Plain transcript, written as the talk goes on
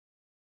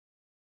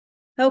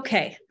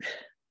Okay.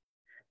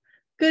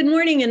 Good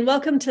morning and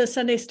welcome to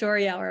Sunday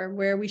Story Hour,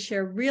 where we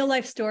share real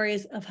life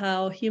stories of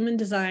how human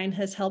design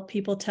has helped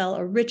people tell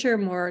a richer,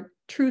 more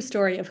true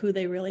story of who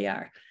they really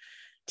are.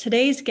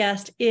 Today's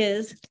guest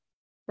is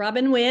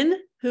Robin Winn,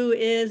 who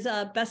is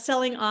a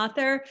best-selling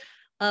author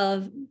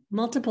of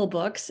multiple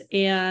books,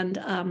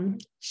 and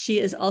she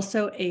is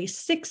also a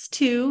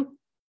 6-2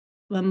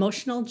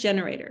 emotional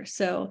generator.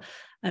 So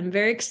I'm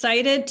very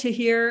excited to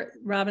hear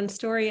Robin's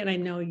story, and I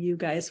know you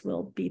guys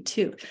will be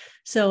too.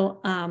 So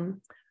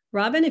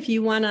Robin, if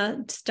you want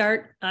to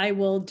start, I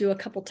will do a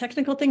couple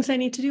technical things I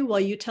need to do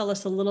while you tell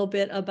us a little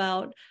bit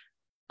about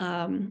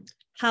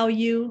how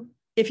you,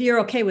 if you're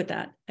okay with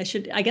that.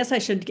 I guess I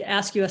should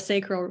ask you a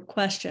sacral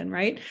question,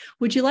 right?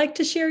 Would you like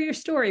to share your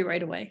story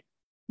right away?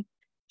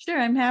 Sure,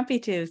 I'm happy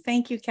to.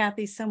 Thank you,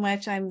 Kathy, so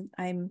much. I'm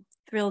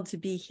thrilled to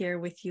be here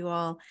with you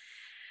all.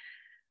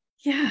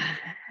 Yeah.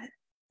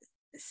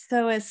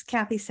 So as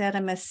Kathy said,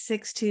 I'm a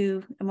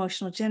 6-2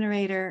 emotional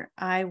generator.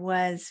 I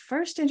was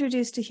first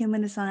introduced to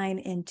human design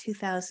in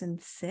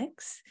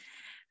 2006.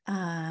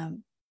 A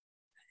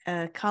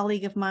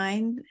colleague of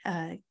mine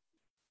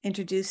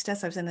introduced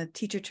us. I was in a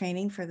teacher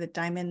training for the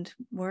diamond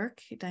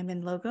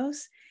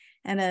logos,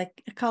 and a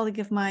colleague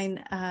of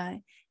mine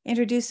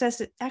introduced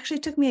us. It actually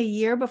took me a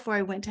year before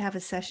I went to have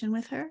a session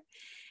with her.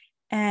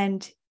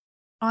 And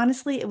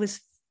honestly, it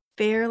was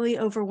fairly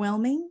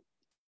overwhelming.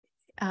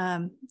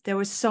 There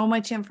was so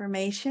much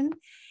information,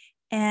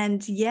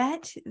 and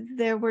yet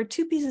there were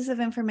three pieces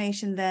of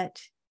information that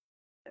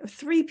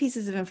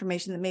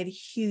made a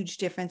huge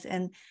difference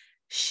and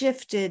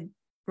shifted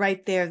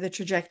right there the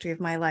trajectory of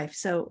my life.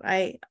 So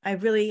I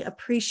really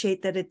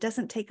appreciate that it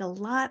doesn't take a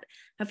lot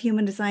of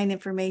human design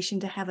information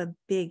to have a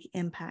big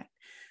impact.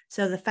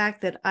 So the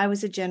fact that I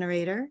was a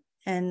generator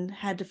and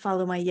had to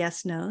follow my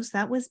yes, nos,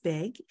 that was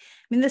big. I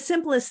mean, the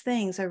simplest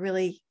things are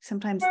really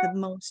sometimes the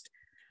most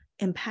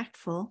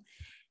impactful.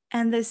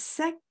 And the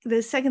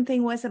second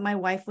thing was that my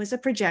wife was a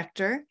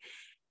projector,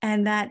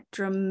 and that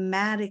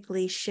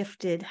dramatically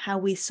shifted how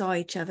we saw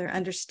each other,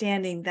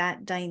 understanding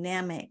that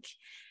dynamic.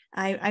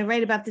 I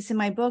write about this in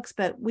my books,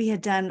 but we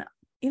had done,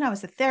 I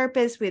was a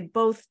therapist. We had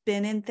both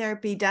been in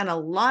therapy, done a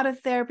lot of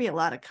therapy, a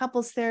lot of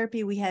couples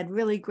therapy. We had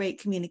really great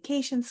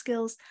communication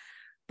skills.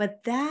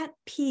 But that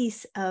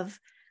piece of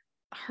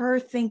her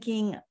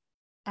thinking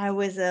I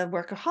was a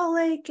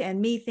workaholic and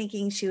me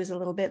thinking she was a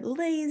little bit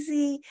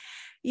lazy,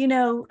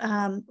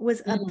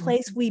 was a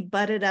place we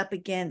butted up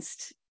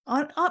against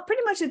on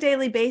pretty much a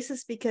daily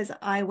basis, because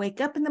I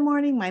wake up in the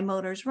morning, my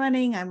motor's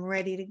running, I'm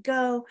ready to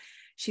go.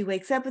 She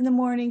wakes up in the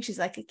morning, she's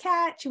like a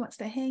cat, she wants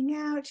to hang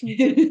out, she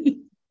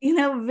needs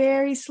a,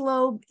 very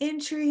slow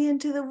entry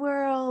into the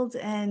world,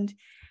 and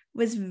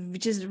was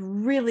just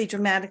really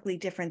dramatically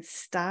different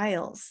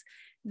styles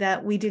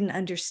that we didn't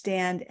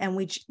understand.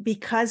 And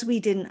because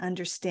we didn't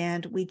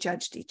understand, we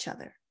judged each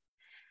other.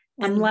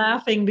 I'm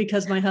laughing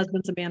because my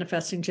husband's a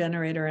manifesting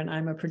generator and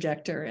I'm a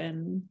projector,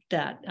 and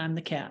that I'm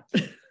the cat.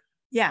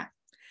 Yeah.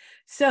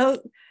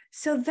 So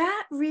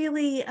that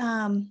really,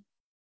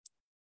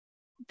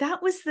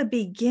 that was the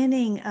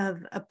beginning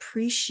of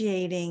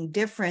appreciating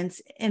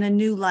difference in a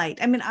new light.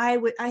 I mean, I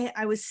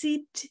was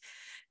seeped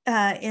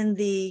in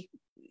the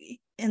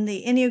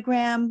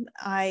Enneagram.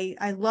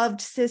 I loved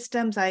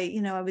systems.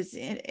 I was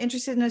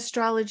interested in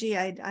astrology.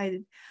 I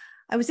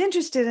was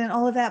interested in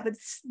all of that, but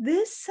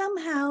this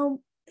somehow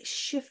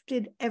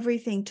shifted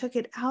everything, took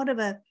it out of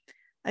a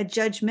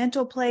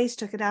judgmental place,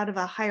 took it out of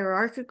a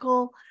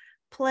hierarchical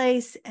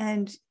place,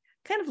 and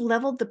kind of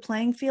leveled the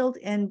playing field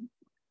and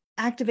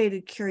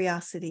activated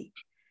curiosity.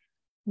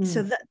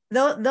 So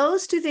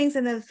those two things.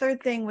 And then the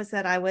third thing was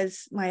that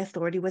my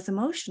authority was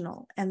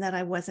emotional, and that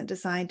I wasn't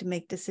designed to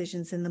make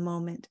decisions in the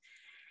moment.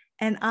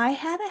 And I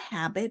had a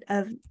habit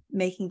of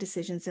making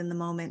decisions in the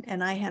moment.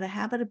 And I had a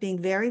habit of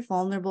being very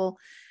vulnerable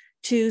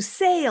to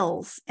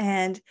sales.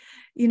 And,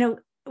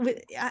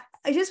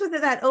 I just, with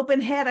that open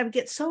head, I would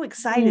get so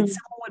excited.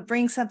 Someone would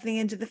bring something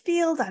into the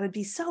field. I would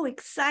be so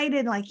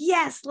excited, like,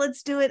 yes,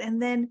 let's do it. And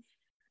then,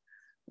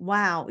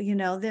 wow,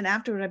 then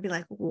afterward, I'd be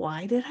like,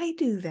 why did I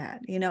do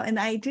that? And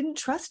I didn't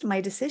trust my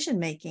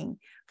decision-making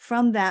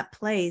from that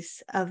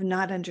place of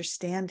not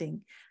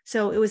understanding.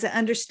 So it was an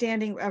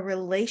understanding, a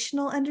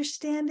relational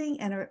understanding,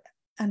 and an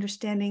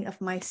understanding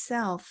of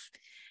myself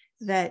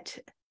that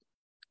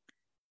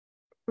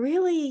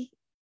really,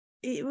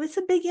 it was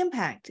a big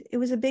impact. It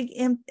was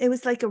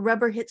like a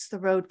rubber hits the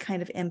road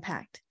kind of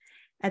impact.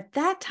 At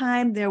that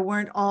time, there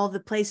weren't all the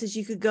places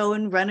you could go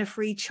and run a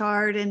free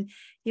chart. And,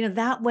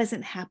 that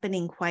wasn't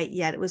happening quite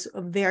yet. It was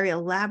a very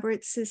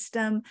elaborate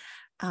system.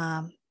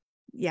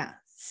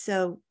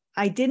 So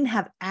I didn't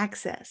have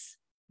access.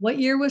 What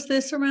year was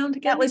this around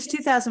again? That was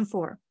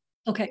 2004.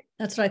 Okay,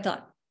 that's what I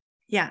thought.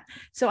 Yeah.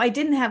 So I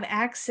didn't have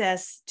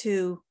access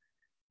to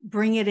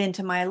bring it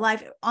into my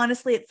life.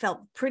 Honestly, it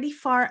felt pretty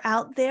far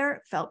out there.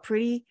 It felt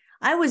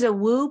I was a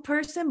woo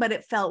person, but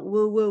it felt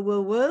woo, woo,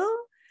 woo, woo.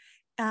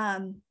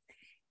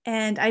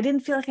 And I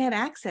didn't feel like I had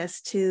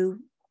access to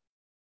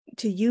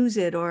use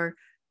it, or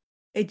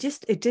it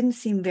didn't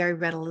seem very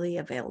readily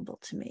available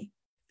to me.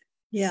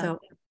 Yeah. So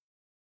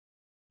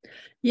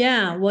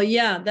Yeah. Well,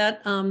 yeah,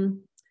 that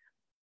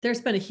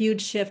there's been a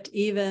huge shift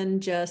even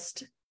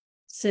just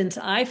since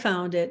I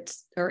found it,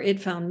 or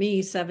it found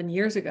me 7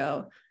 years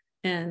ago.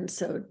 And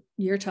so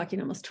you're talking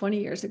almost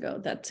 20 years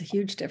ago. That's a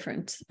huge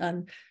difference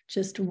on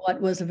just what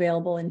was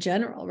available in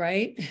general,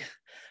 right?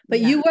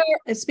 But yeah. you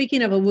were,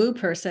 speaking of a woo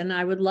person,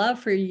 I would love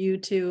for you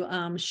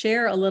to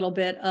share a little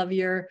bit of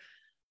your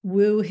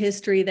woo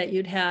history that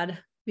you'd had,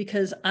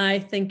 because I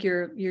think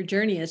your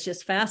journey is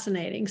just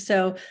fascinating.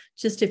 So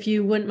just if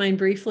you wouldn't mind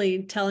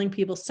briefly telling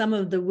people some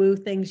of the woo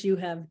things you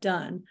have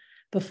done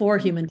before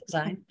human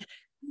design.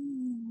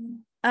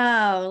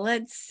 Oh,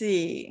 let's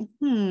see.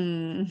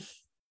 Let's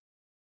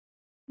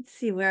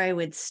see where I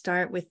would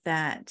start with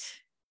that.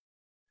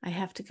 I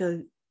have to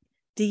go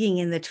digging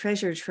in the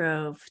treasure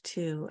trove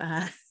to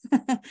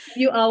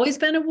You always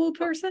been a woo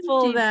person?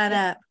 pull that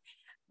up.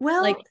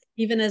 Well, like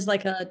even as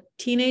like a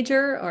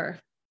teenager, or?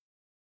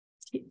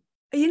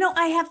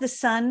 I have the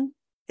sun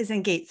is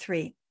in gate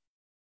 3.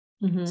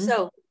 Mm-hmm.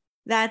 So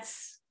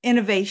that's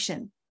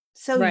innovation.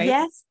 So right.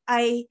 Yes,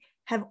 I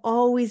have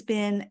always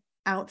been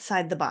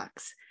outside the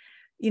box.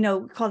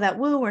 Call that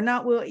woo or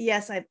not woo.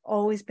 Yes, I've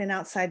always been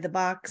outside the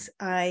box.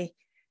 I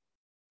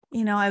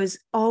was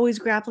always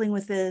grappling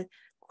with the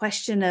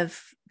question of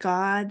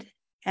God.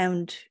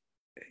 And,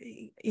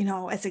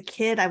 as a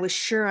kid, I was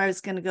sure I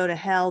was going to go to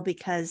hell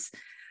because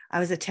I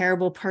was a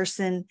terrible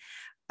person.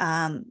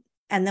 And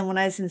then when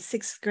I was in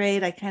 6th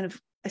grade, I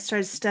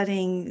started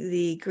studying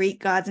the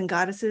Greek gods and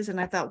goddesses.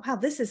 And I thought, wow,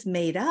 this is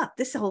made up.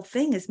 This whole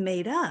thing is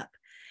made up.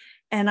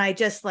 And I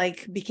just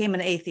became an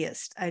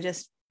atheist.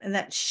 And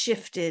that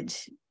shifted.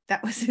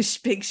 That was a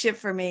big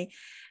shift for me.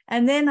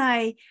 And then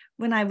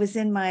when I was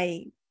in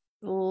my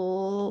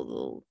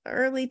early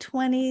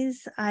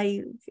 20s,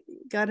 I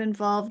got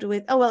involved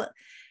with,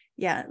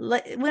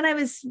 when I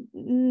was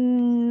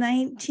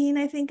 19,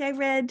 I think I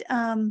read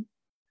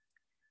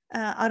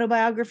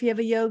Autobiography of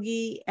a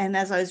Yogi. And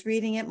as I was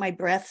reading it, my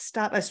breath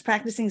stopped. I was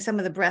practicing some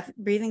of the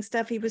breathing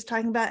stuff he was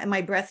talking about, and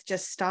my breath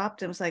just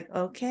stopped. And was like,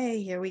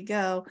 okay, here we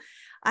go.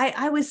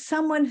 I was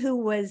someone who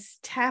was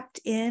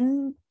tapped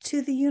in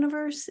to the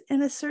universe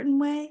in a certain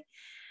way.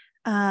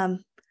 I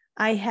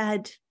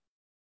had,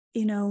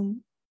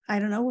 I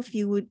don't know if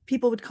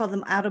people would call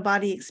them out of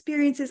body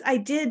experiences. I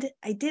did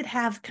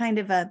have kind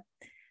of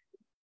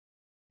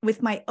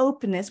with my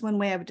openness, one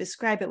way I would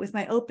describe it, with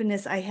my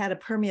openness, I had a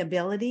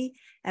permeability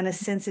and a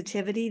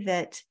sensitivity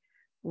that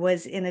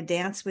was in a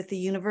dance with the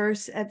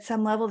universe at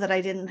some level that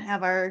I didn't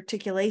have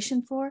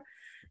articulation for.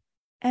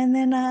 And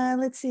then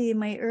let's see, in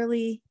my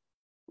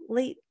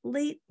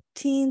late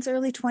teens,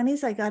 early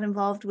 20s, I got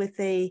involved with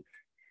a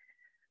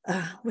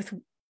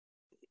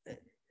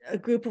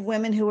group of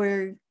women who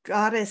were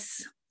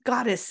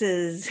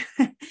goddesses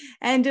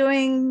and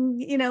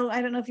doing,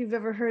 I don't know if you've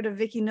ever heard of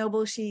Vicki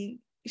Noble. She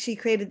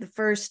created the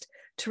first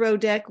tarot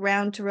deck,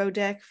 round tarot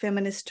deck,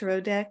 feminist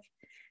tarot deck.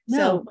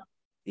 No.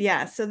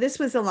 So this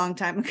was a long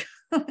time ago.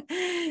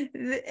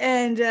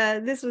 And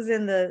this was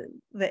in the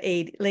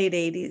late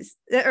 80s,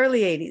 the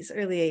early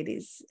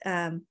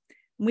 80s.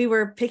 We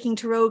were picking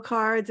tarot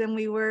cards, and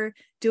we were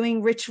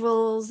doing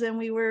rituals, and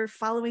we were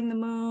following the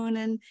moon.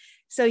 And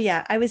so,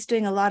 I was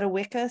doing a lot of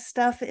Wicca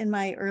stuff in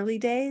my early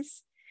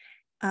days.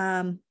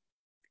 I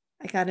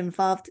got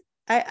involved.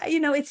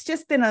 It's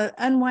just been an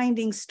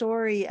unwinding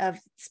story of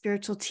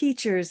spiritual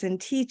teachers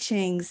and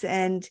teachings.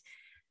 And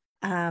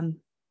I'm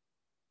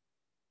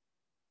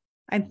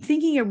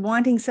thinking you're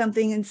wanting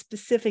something in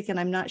specific, and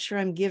I'm not sure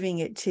I'm giving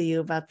it to you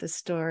about the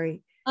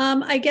story.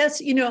 I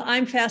guess,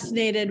 I'm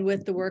fascinated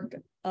with the work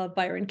of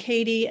Byron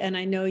Katie, and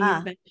I know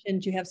you've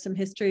mentioned you have some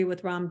history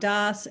with Ram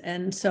Dass.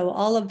 And so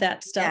all of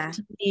that stuff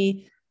to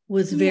me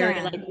was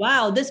very like,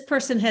 wow, this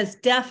person has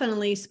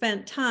definitely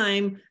spent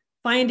time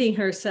finding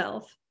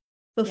herself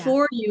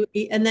before you.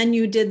 And then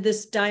you did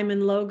this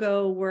diamond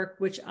logo work,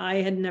 which I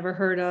had never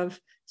heard of.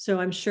 So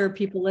I'm sure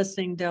people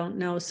listening don't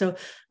know. So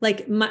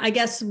I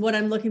guess what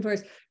I'm looking for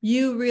is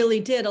you really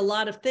did a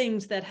lot of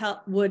things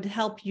that would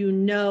help you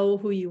know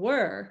who you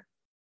were.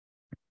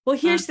 Well,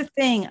 here's the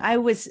thing. I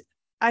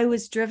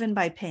was driven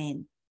by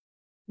pain.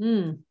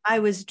 I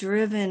was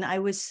driven.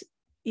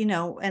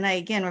 And I,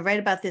 again, I write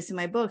about this in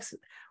my books.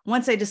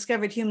 Once I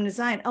discovered human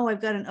design,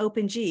 I've got an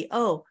open G.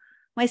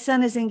 My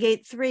son is in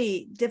gate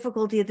 3,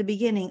 difficulty at the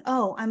beginning.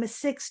 I'm a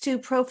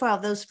 6-2 profile.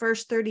 Those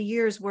first 30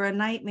 years were a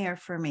nightmare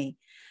for me.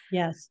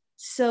 Yes.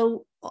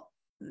 So,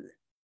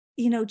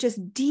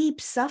 just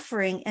deep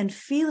suffering and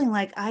feeling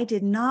like I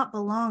did not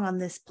belong on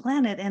this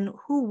planet. And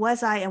who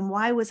was I, and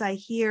why was I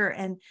here?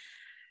 And,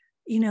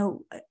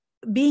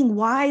 being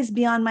wise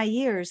beyond my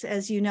years,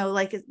 as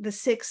like the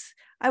 6th,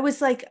 I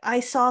was like, I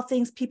saw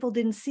things people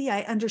didn't see.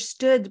 I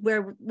understood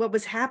what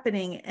was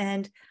happening,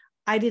 and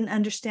I didn't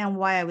understand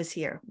why I was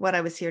here, what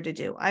I was here to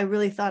do. I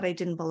really thought I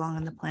didn't belong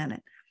on the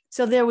planet.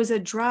 So there was a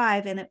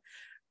drive, and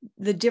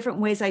the different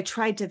ways I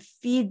tried to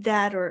feed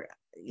that, or,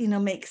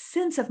 make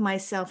sense of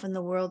myself in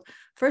the world.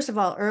 First of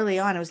all, early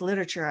on, it was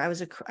literature.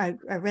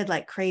 I read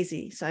like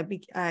crazy. So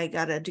I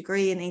got a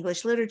degree in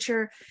English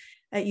literature.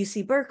 at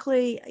UC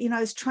Berkeley. I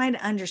was trying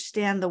to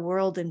understand the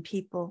world and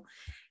people.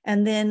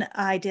 And then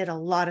I did a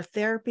lot of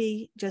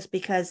therapy just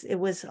because it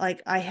was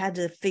like I had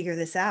to figure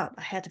this out.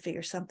 I had to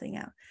figure something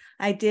out.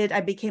 I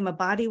became a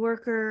body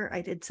worker.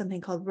 I did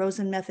something called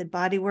Rosen Method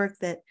body work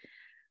that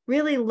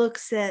really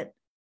looks at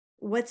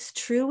what's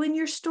true in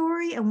your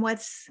story and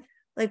what's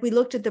like, we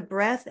looked at the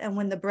breath, and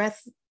when the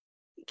breath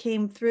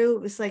came through,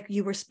 it was like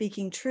you were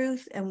speaking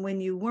truth. And when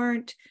you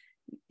weren't,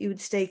 you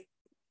would stay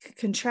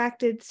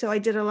contracted. So I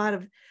did a lot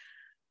of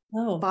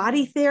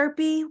body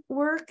therapy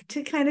work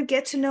to kind of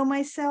get to know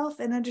myself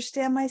and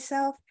understand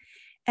myself.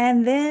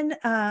 And then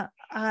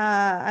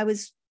I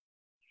was,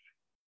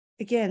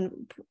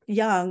 again,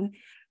 young.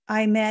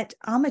 I met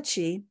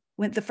Amachi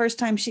when the first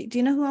time do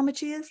you know who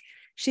Amachi is?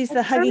 She's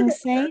the hugging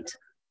saint.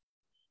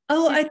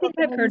 Oh, I think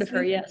I've heard of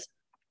her. Yes.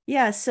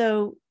 Yeah.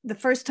 So the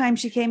first time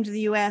she came to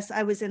the US,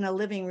 I was in a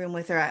living room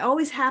with her. I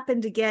always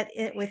happened to get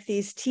it with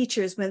these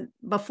teachers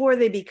before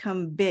they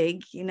become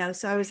big,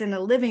 so I was in a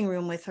living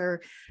room with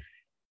her.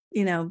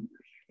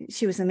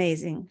 She was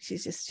amazing.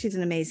 She's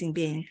an amazing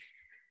being.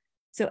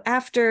 So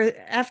after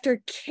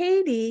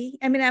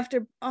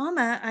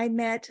Alma, I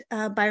met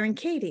Byron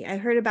Katie. I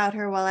heard about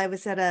her while I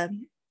was at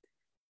an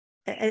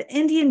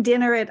Indian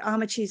dinner at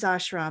Amachi's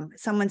ashram.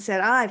 Someone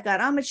said, I've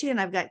got Amachi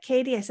and I've got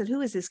Katie. I said,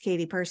 who is this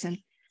Katie person?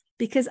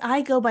 Because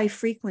I go by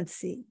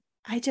frequency.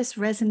 I just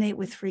resonate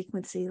with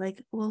frequency.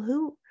 Like, well,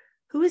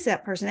 who is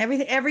that person?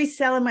 Every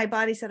cell in my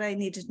body said I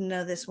needed to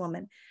know this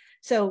woman.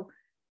 So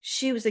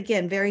she was,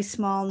 again, very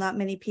small. Not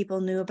many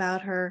people knew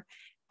about her.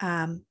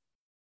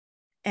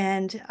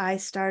 And I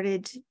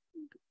started,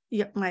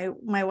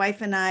 my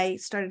wife and I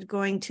started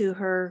going to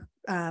her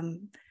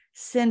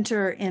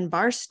center in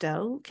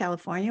Barstow,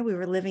 California. We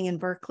were living in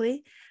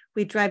Berkeley.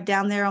 We'd drive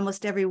down there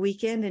almost every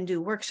weekend and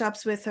do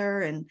workshops with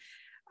her. And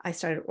I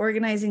started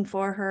organizing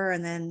for her.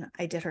 And then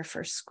I did her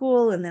first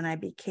school. And then I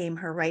became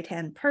her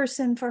right-hand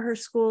person for her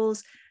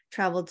schools,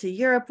 traveled to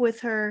Europe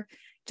with her,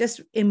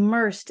 just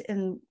immersed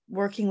in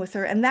working with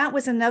her. And that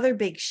was another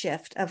big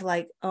shift of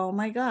like, oh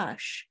my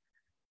gosh,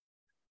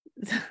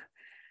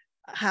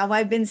 how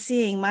I've been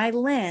seeing my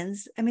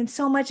lens. I mean,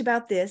 so much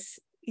about this,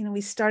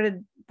 we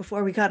started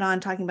before we got on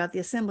talking about the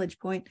assemblage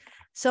point.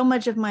 So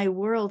much of my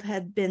world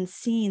had been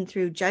seen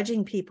through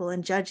judging people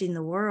and judging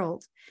the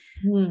world.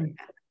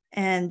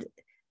 And,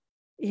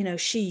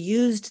 she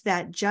used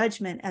that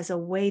judgment as a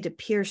way to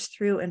pierce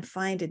through and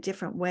find a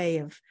different way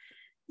of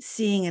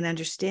seeing and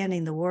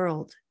understanding the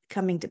world,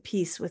 coming to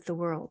peace with the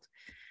world.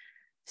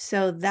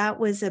 So that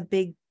was a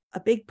big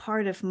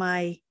part of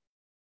my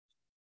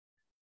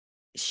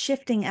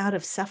shifting out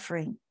of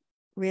suffering.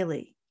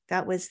 Really,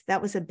 that was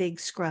a big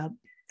scrub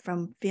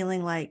from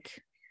feeling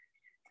like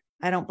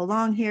I don't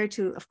belong here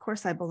to, of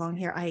course I belong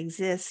here. I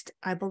exist.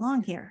 I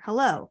belong here.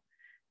 Hello.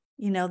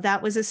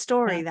 That was a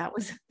story. Yeah.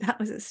 That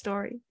was a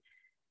story.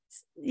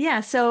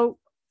 Yeah. So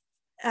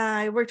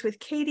I worked with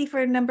Katie for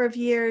a number of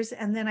years.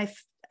 And then I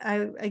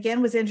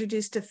again was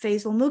introduced to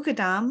Faisal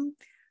Muqaddam,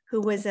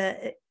 who was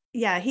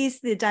he's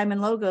the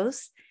Diamond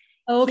Logos.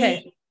 Oh,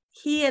 okay.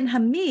 He and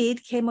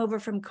Hamid came over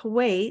from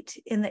Kuwait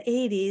in the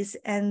 80s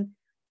and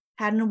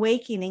had an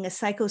awakening, a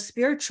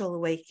psycho-spiritual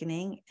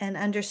awakening, and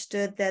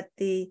understood that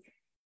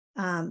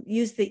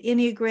used the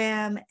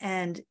Enneagram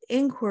and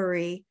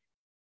inquiry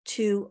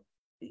to,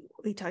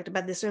 we talked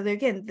about this earlier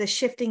again, the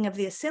shifting of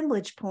the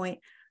assemblage point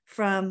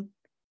from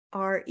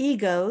our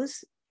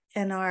egos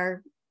and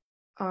our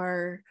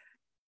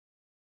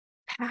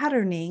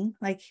patterning,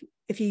 like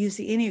if you use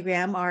the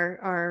Enneagram,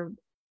 our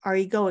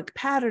egoic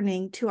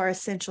patterning, to our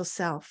essential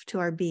self, to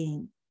our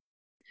being.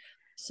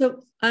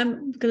 So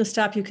I'm going to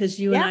stop you because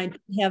you and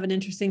I have an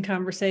interesting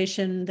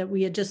conversation that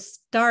we had just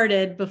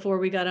started before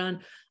we got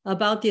on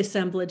about the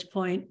assemblage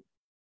point.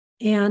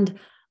 And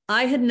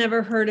I had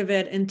never heard of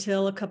it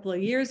until a couple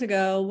of years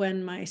ago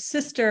when my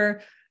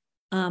sister,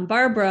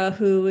 Barbara,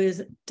 who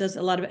does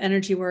a lot of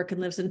energy work and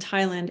lives in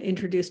Thailand,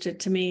 introduced it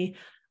to me.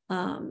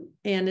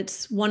 And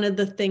it's one of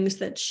the things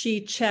that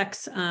she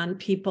checks on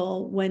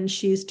people when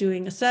she's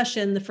doing a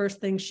session. The first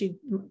thing she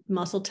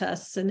muscle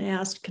tests and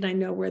asks, can I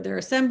know where their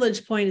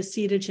assemblage point is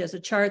seated? She has a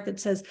chart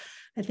that says,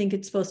 I think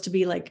it's supposed to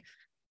be like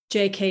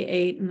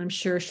JK8, and I'm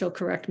sure she'll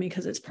correct me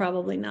because it's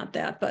probably not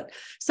that, but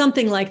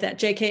something like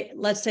that.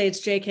 Let's say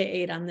it's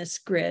JK8 on this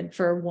grid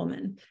for a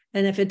woman.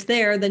 And if it's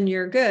there, then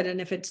you're good.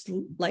 And if it's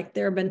like,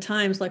 there have been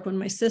times like when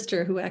my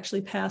sister, who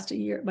actually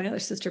my other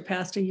sister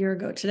passed a year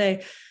ago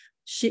today,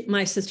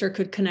 my sister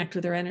could connect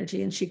with her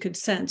energy and she could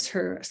sense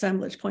her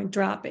assemblage point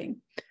dropping.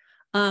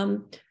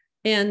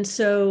 And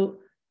so,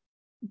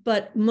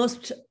 but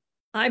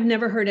I've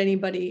never heard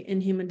anybody in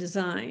human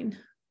design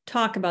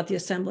talk about the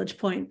assemblage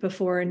point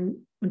before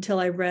until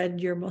I read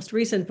your most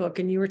recent book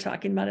and you were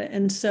talking about it.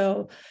 And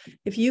so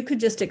if you could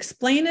just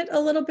explain it a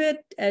little bit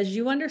as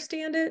you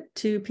understand it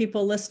to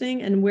people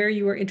listening and where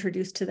you were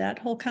introduced to that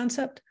whole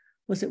concept.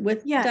 Was it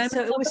with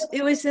Diamond Logos?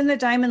 It was in the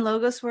Diamond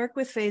Logos work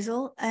with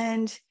Faisal.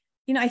 And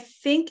I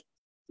think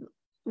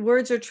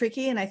words are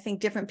tricky, and I think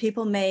different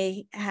people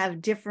may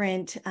have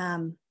different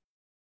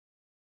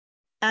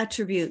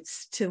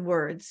attributes to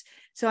words.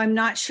 So I'm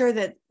not sure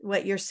that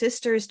what your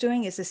sister is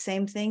doing is the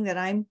same thing that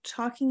I'm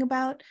talking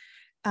about.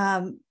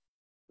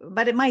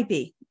 But it might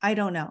be, I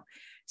don't know.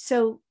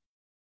 So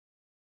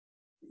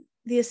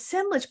the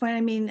assemblage point, I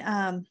mean,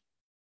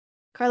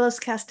 Carlos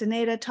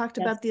Castaneda talked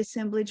about the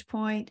assemblage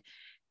point.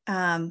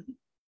 The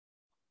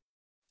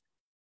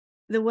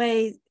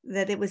way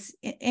that it was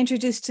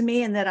introduced to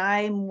me and that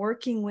I'm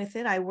working with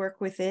it, I work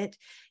with it,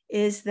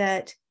 is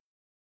that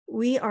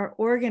we are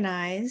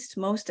organized.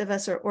 Most of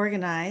us are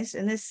organized.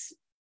 And this,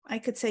 I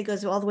could say,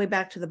 goes all the way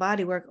back to the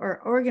body work, or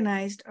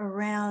organized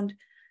around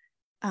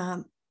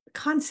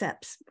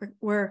concepts.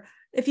 Where,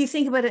 if you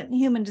think about it in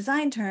human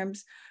design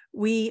terms,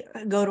 we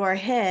go to our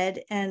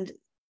head and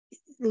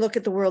look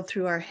at the world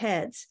through our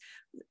heads.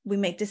 We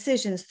make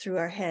decisions through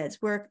our heads,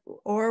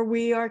 or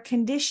we are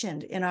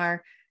conditioned in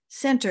our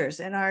centers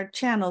and our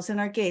channels and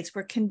our gates.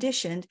 We're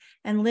conditioned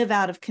and live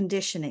out of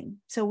conditioning.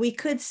 So we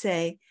could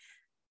say,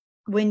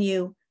 when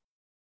you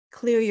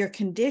clear your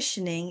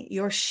conditioning,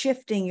 you're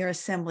shifting your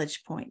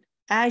assemblage point.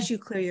 As you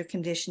clear your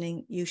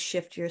conditioning, you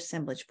shift your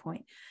assemblage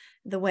point.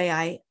 The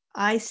way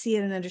I see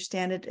it and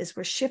understand it is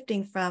we're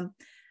shifting from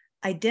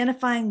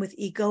identifying with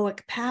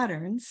egoic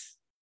patterns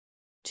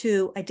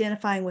to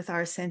identifying with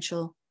our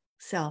essential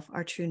self,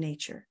 our true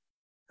nature,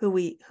 who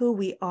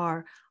we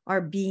are,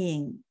 our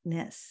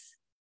beingness.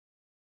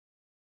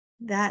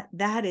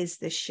 That is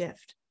the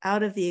shift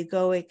out of the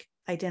egoic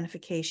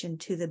identification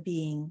to the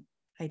being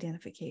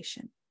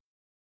identification.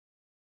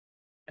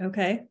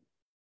 Okay.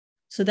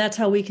 So that's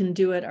how we can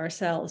do it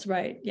ourselves,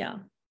 right? Yeah.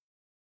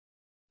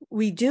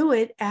 We do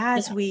it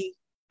as we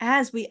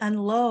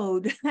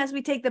unload, as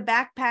we take the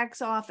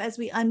backpacks off, as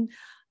we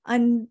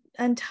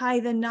untie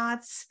the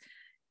knots.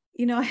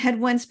 You know, I had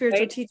one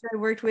spiritual teacher I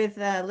worked with,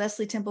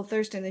 Leslie Temple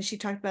Thurston, and she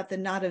talked about the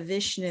knot of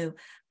Vishnu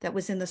that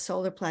was in the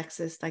solar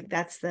plexus. Like,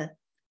 that's the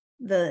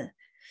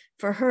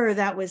for her,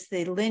 that was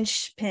the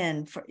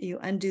linchpin. For you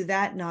undo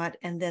that knot,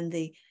 and then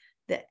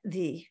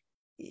the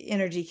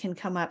energy can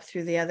come up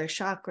through the other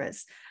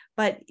chakras.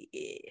 But,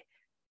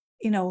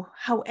 you know,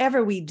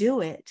 however we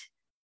do it,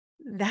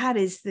 that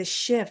is the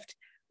shift.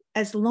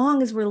 As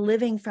long as we're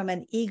living from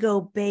an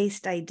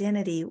ego-based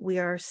identity, we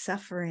are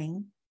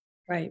suffering.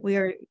 Right. We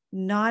are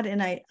not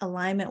in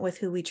alignment with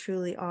who we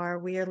truly are.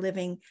 We are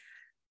living,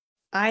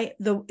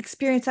 the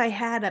experience I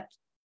had up,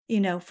 you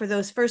know, for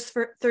those first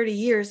 30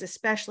 years,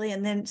 especially,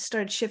 and then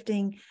started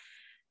shifting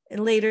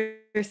in later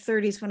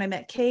 30s when I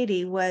met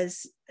Katie,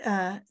 was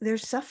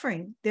there's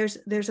suffering.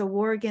 There's a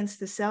war against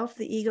the self.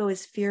 The ego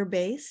is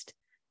fear-based.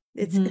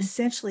 It's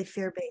essentially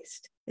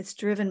fear-based. It's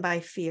driven by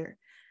fear.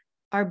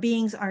 Our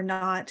beings are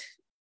not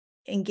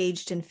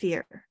engaged in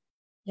fear.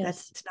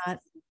 Yes.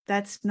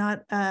 That's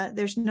not,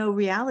 there's no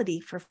reality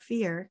for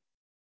fear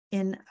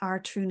in our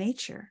true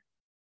nature.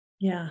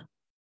 Yeah.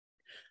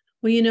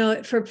 Well, you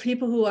know, for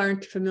people who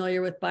aren't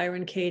familiar with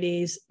Byron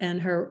Katie's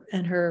and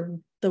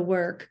the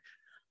work,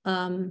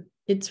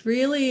 it's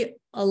really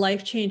a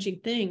life-changing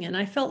thing. And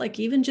I felt like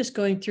even just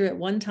going through it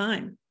one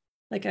time,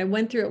 like I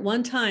went through it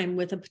one time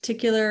with a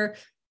particular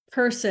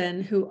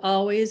person who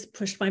always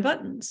pushed my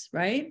buttons,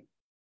 right?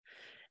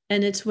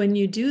 And it's when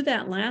you do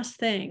that last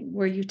thing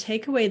where you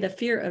take away the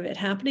fear of it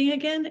happening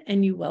again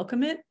and you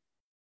welcome it,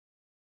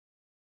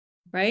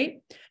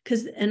 right?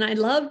 And I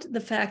loved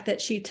the fact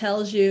that she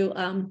tells you,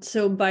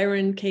 so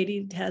Byron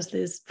Katie has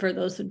this, for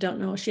those who don't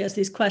know, she has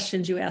these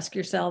questions you ask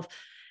yourself,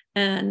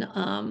 and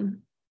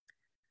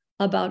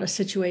about a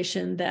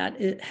situation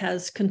that it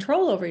has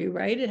control over you,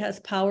 right? It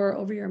has power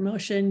over your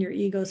emotion, your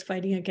ego's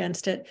fighting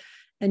against it.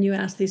 And you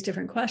ask these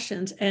different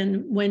questions.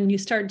 And when you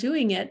start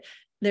doing it,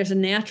 there's a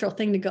natural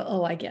thing to go,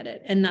 oh, I get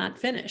it, and not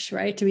finish,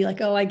 right? To be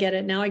like, oh, I get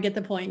it. Now I get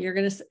the point. You're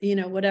going to, you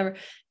know, whatever.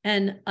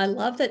 And I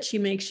love that she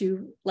makes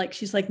you like,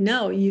 she's like,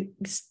 no, you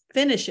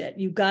finish it.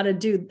 You got to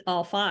do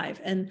all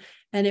 5. And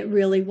it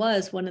really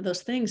was one of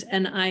those things.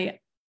 And I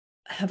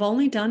have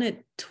only done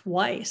it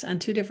twice on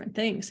 2 different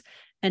things.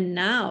 And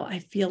now I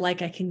feel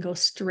like I can go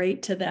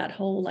straight to that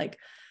whole, like,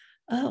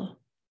 oh,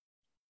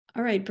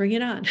 all right, bring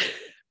it on.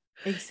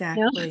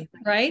 Exactly. You know,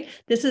 right?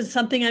 This is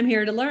something I'm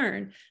here to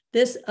learn.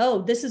 This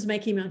is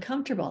making me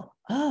uncomfortable.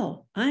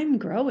 Oh, I'm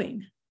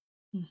growing.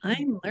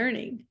 I'm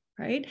learning,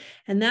 right?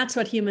 And that's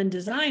what human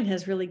design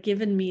has really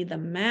given me, the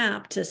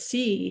map to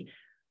see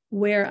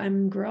where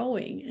I'm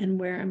growing and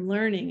where I'm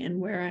learning and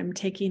where I'm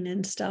taking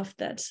in stuff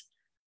that's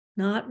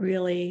not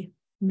really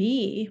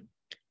me,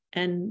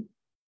 and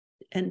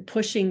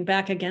pushing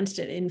back against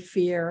it in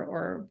fear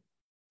or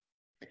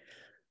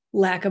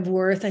lack of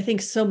worth. I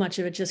think so much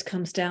of it just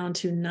comes down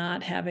to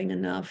not having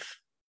enough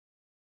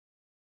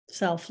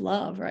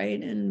self-love,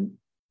 right? And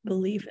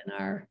belief in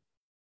our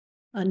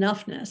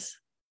enoughness.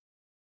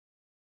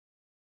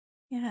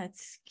 Yeah,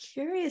 it's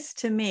curious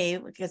to me,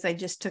 because I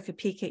just took a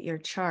peek at your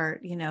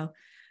chart, you know,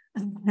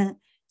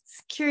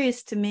 it's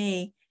curious to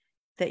me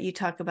that you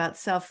talk about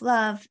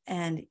self-love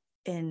and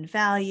in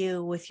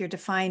value with your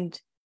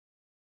defined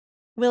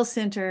will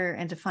center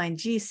and defined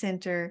G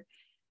center,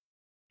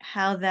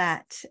 how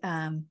that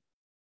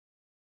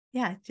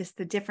yeah, just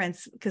the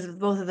difference, because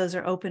both of those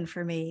are open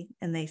for me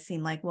and they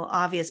seem like, well,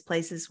 obvious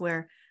places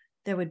where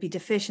there would be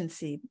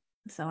deficiency.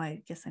 So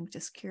I guess I'm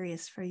just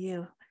curious for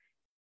you.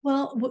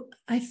 Well,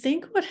 I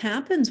think what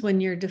happens when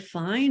you're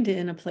defined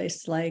in a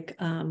place like,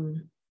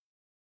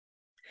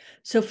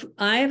 so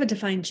I have a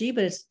defined G,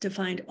 but it's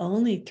defined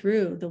only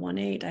through the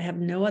 1-8. I have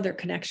no other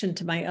connection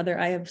to my other,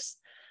 I have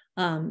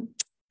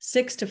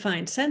 6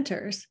 defined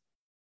centers,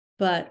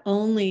 but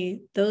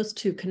only those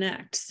 2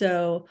 connect.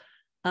 So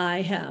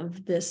I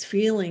have this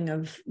feeling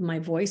of my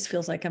voice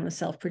feels like I'm a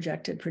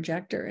self-projected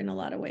projector in a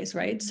lot of ways,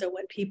 right? Mm-hmm. So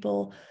when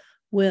people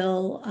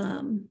will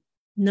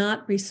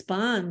not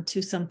respond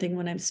to something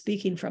when I'm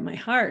speaking from my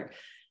heart,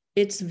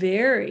 it's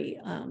very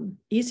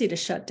easy to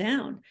shut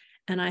down.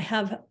 And I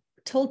have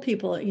told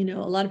people, a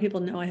lot of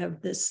people know I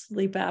have this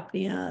sleep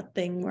apnea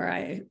thing where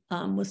I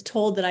was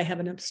told that I have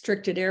an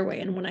obstructed airway.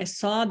 And when I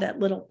saw that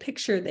little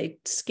picture they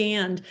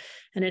scanned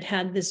and it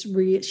had this,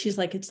 she's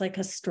like, it's like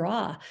a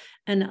straw.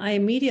 And I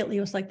immediately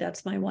was like,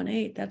 that's my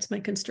 1-8. That's my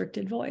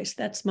constricted voice.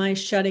 That's my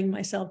shutting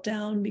myself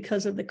down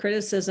because of the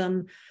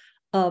criticism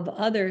of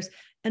others.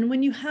 And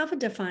when you have a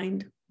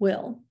defined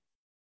will,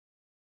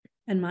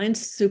 and mine's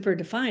super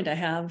defined. I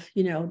have,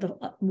 the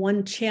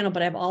one channel,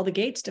 but I have all the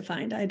gates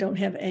defined. I don't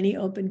have any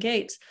open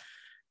gates.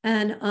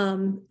 And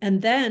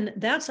then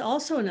that's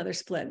also another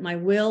split. My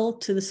will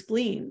to the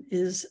spleen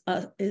is,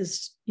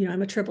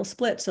 I'm a triple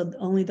split. So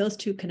only those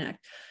 2 connect.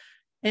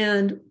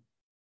 And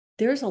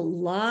there's a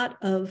lot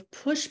of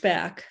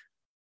pushback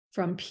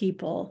from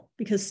people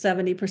because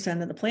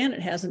 70% of the planet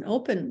has an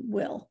open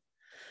will.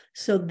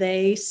 So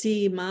they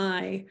see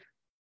my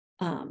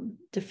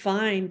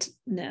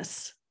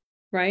definedness,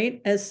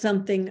 right, as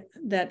something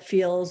that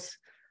feels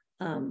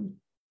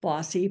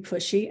bossy,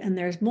 pushy, and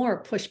there's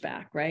more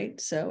pushback, right?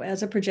 So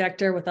as a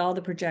projector with all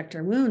the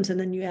projector wounds, and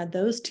then you add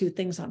those 2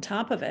 things on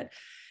top of it,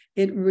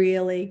 it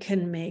really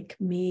can make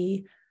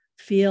me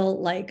feel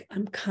like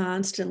I'm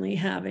constantly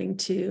having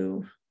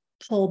to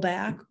pull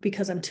back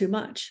because I'm too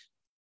much.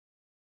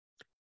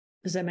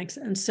 Does that make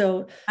sense?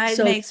 So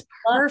it makes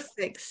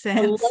perfect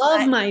sense. To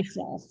love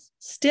myself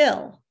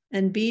still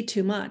and be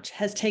too much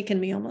has taken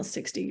me almost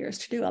 60 years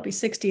to do. I'll be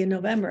 60 in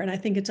November. And I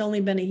think it's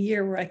only been a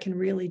year where I can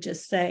really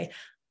just say,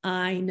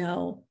 I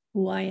know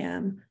who I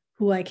am,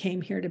 who I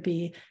came here to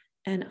be,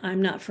 and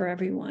I'm not for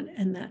everyone.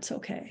 And that's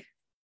okay.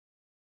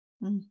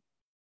 Mm.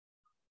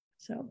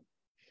 So,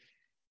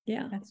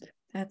 yeah.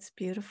 That's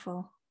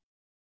beautiful.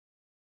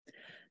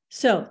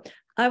 So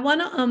I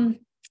want to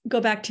go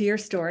back to your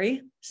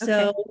story.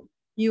 So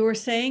you were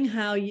saying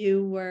how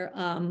you were,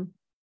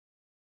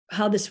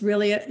 how this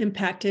really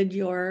impacted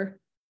your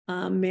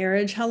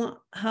marriage.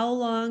 How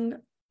long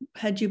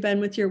had you been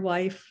with your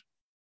wife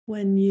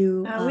when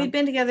you? We'd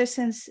been together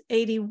since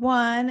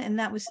 81, and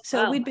that was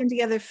we'd been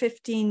together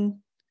 15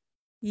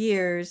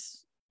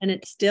 years, and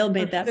it still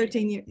made that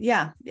 13 years.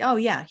 Yeah. Oh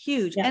yeah,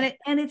 huge. Yeah.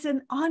 And it's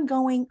an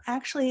ongoing.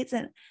 Actually,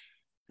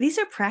 these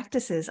are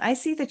practices. I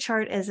see the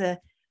chart as a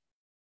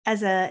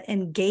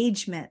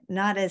engagement,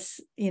 not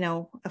as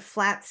a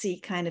flat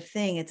seat kind of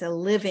thing. It's a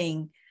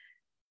living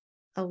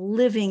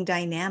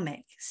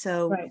dynamic.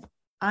 So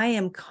I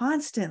am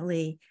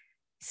constantly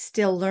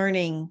still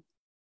learning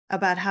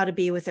about how to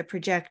be with a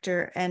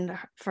projector, and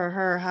for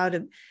her, how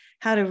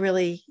to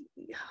really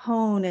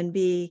hone and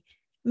be.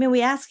 I mean,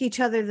 we ask each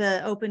other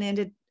the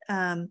open-ended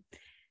and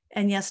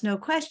yes, no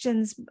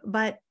questions,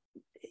 but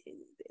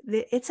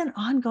it's an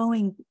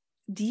ongoing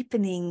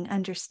deepening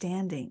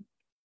understanding.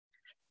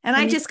 And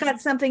I just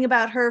got something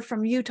about her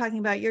from you talking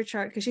about your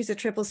chart, because she's a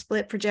triple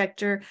split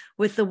projector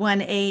with the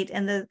 1-8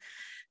 and the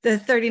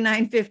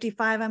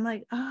 3955. I'm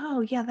like,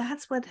 oh yeah,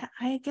 that's what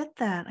I get.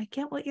 That I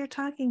get what you're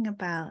talking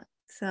about.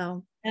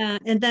 So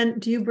and then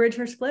do you bridge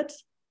her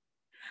splits?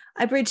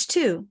 I bridged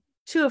two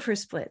of her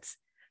splits.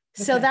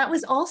 Okay. So that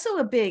was also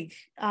a big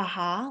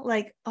aha,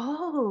 like,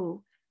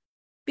 oh,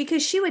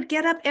 because she would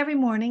get up every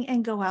morning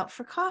and go out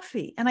for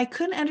coffee. And I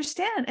couldn't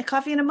understand a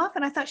coffee and a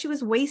muffin. I thought she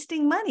was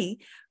wasting money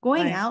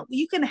going out.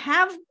 You can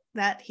have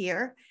that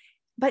here,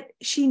 but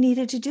she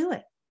needed to do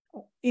it,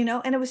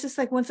 and it was just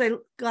like, once I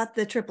got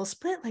the triple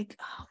split, like,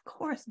 oh, of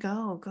course,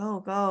 go.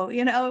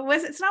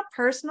 It's not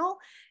personal.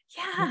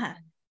 Yeah.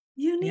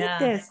 You need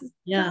this.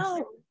 Yes.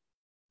 Go.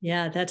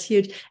 Yeah, that's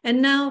huge.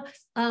 And now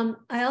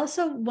I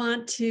also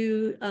want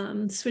to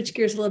switch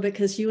gears a little bit,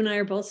 because you and I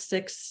are both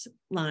 6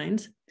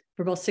 lines.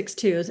 We're both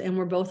 6-2s, and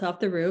we're both off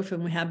the roof,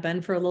 and we have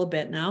been for a little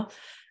bit now.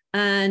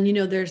 And,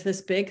 there's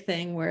this big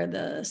thing where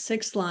the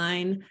 6th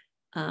line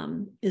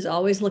is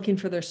always looking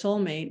for their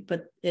soulmate,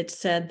 but it's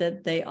said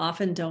that they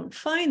often don't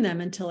find them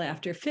until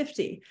after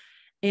 50.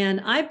 And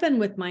I've been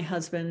with my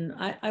husband.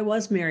 I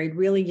was married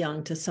really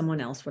young to someone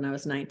else when I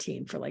was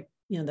 19 for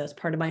that's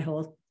part of my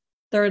whole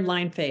 3rd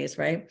line phase.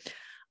 Right.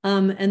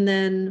 And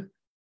then,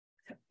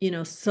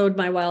 sowed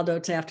my wild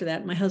oats after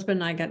that. My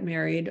husband and I got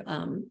married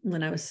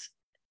when I was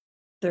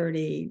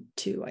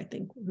 32, I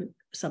think,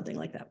 something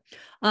like that.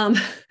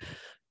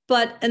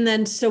 And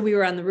then, so we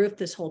were on the roof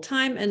this whole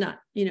time, and,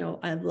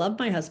 I love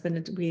my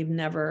husband. We've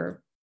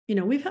never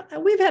we've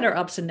had our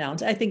ups and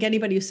downs. I think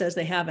anybody who says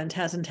they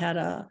hasn't had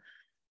a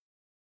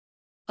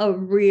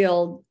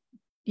real,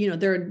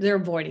 they're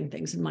avoiding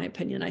things, in my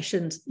opinion. I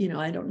shouldn't,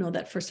 I don't know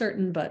that for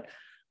certain, but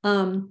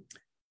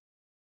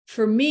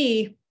for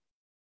me,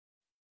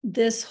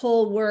 this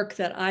whole work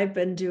that I've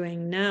been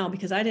doing now,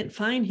 because I didn't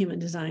find human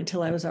design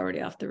till I was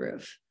already off the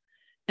roof.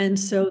 And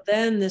so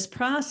then this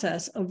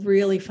process of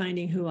really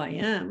finding who I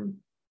am.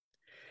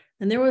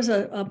 And there was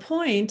a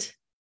point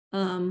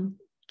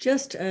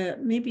just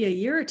maybe a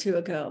year or two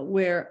ago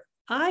where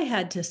I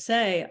had to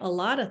say a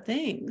lot of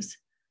things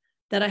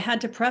that I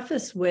had to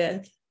preface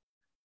with,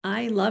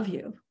 I love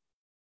you,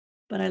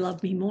 but I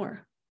love me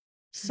more.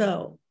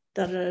 So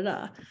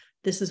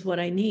this is what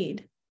I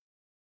need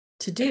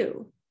to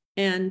do.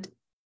 And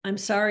I'm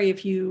sorry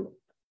if you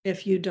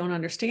don't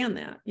understand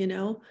that,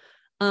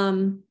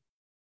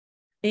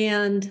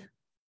 and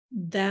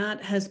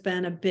that has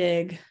been a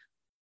big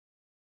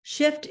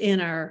shift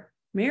in our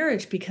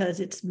marriage, because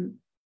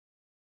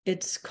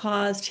it's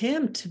caused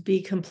him to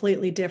be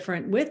completely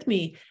different with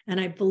me. And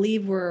I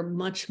believe we're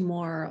much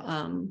more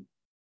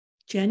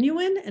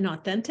genuine and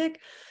authentic.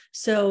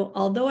 So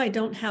although I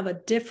don't have a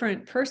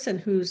different person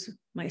who's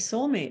my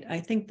soulmate, I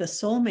think the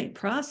soulmate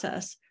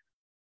process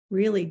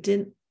really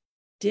didn't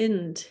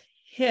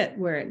hit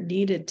where it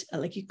needed.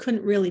 Like, you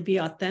couldn't really be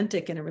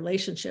authentic in a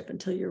relationship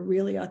until you're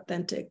really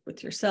authentic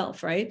with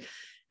yourself, right?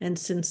 And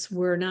since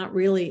we're not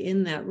really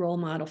in that role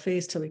model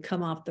phase till we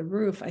come off the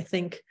roof, I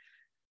think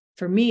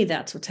for me,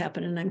 that's what's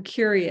happened. And I'm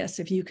curious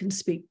if you can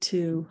speak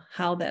to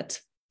how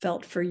that's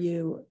felt for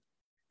you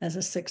as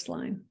a sixth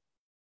line.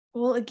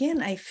 Well,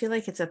 again, I feel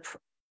like it's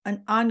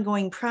an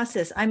ongoing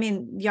process. I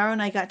mean, Yarrow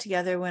and I got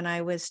together when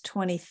I was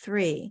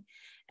 23,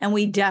 and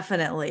we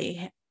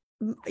definitely,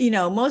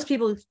 most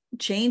people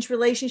change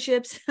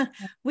relationships.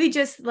 We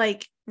just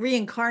like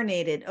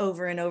reincarnated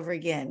over and over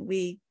again.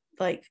 We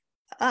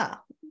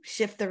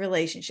shift the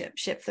relationship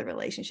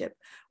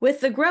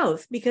with the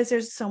growth, because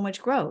there's so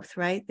much growth,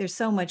 right? There's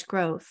so much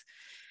growth,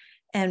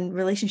 and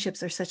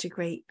relationships are such a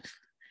great,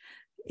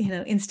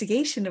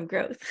 instigation of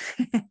growth.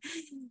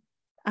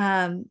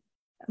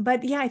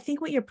 But yeah, I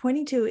think what you're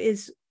pointing to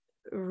is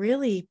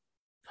really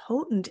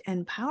potent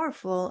and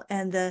powerful.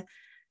 And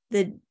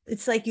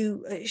it's like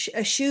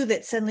a shoe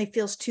that suddenly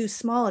feels too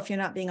small. If you're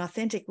not being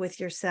authentic with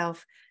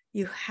yourself,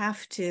 you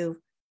have to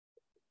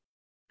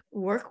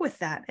work with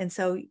that. And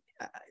so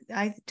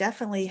I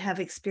definitely have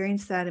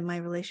experienced that in my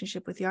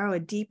relationship with Yarrow, a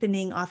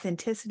deepening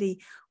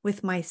authenticity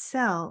with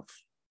myself.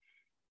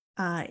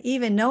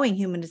 Even knowing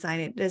human design,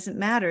 it doesn't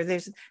matter.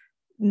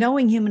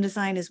 Knowing human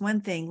design is one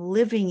thing.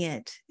 Living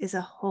it is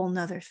a whole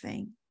nother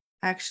thing.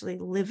 Actually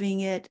living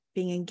it,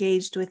 being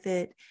engaged with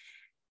it.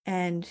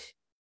 And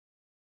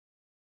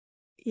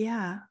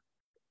yeah,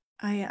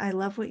 I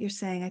love what you're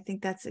saying. I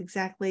think that's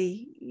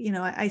exactly,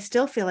 I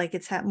still feel like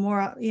it's had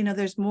more,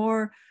 there's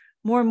more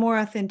and more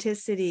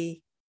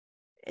authenticity.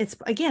 It's,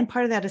 again,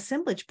 part of that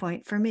assemblage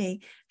point for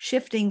me,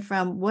 shifting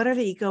from what are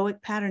the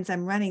egoic patterns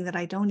I'm running that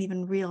I don't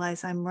even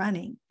realize I'm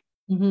running,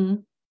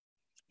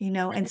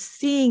 and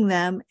seeing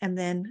them and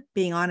then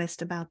being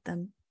honest about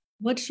them.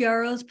 What's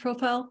Yarrow's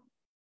profile?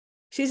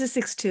 She's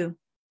a 6'2".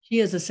 She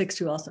is a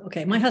 6'2" also.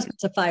 Okay. My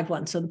husband's a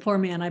 5'1". So the poor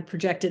man, I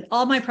projected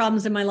all my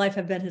problems in my life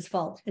have been his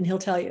fault, and he'll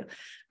tell you,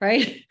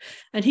 right?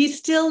 And he's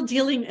still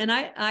dealing. And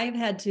I've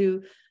had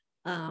to,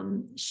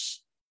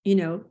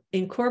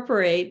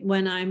 incorporate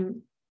when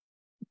I'm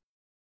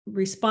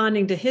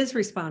responding to his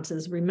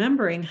responses,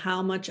 remembering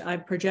how much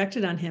I've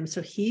projected on him.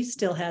 So he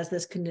still has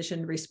this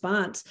conditioned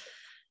response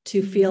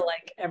to feel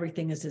like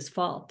everything is his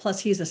fault. Plus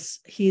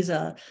he's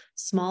a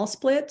small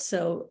split.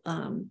 So,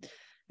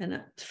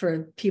 and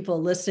for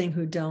people listening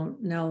who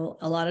don't know,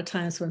 a lot of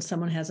times when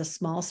someone has a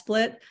small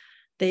split,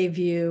 they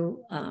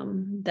view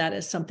that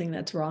as something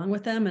that's wrong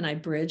with them. And I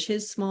bridge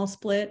his small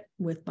split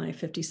with my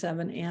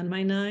 57 and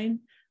my 9.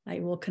 I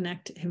will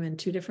connect him in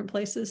 2 different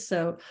places.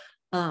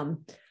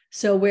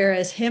 So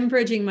whereas him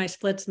bridging my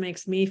splits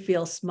makes me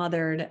feel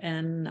smothered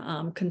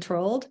and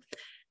controlled,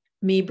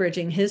 me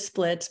bridging his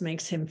splits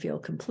makes him feel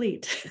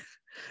complete.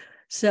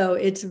 So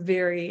it's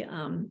very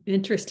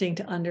interesting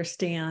to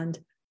understand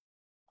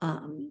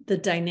the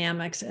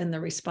dynamics and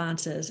the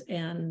responses.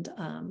 And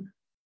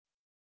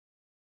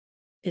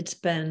it's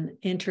been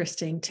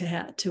interesting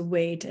to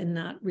wait and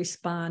not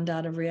respond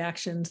out of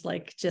reactions.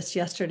 Like just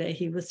yesterday,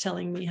 he was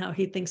telling me how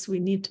he thinks we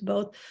need to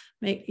both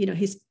make,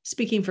 he's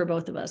speaking for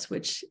both of us,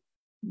 which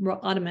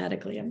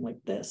automatically I'm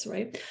like this,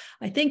 right?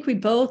 I think we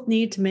both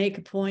need to make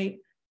a point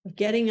of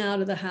getting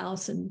out of the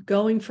house and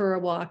going for a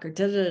walk or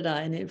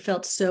and it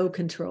felt so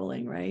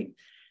controlling, right?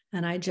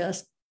 And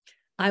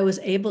I was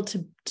able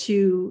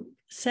to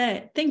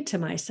think to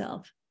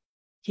myself,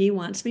 he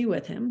wants me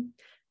with him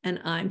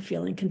and I'm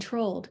feeling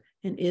controlled.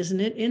 And isn't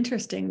it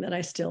interesting that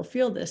I still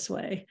feel this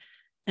way?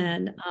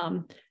 And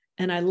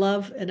I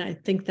love, and I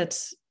think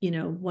that's,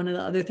 one of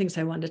the other things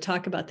I wanted to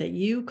talk about that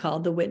you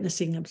called the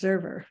witnessing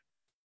observer.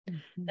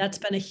 Mm-hmm. That's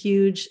been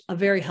a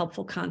very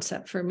helpful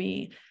concept for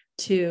me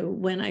to,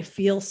 when I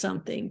feel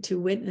something, to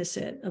witness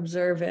it,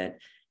 observe it,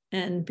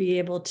 and be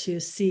able to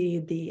see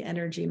the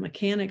energy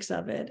mechanics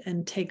of it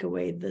and take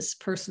away this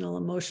personal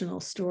emotional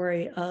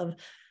story of,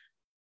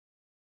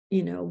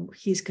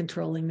 he's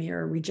controlling me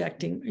or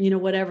rejecting,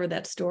 whatever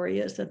that story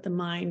is that the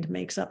mind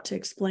makes up to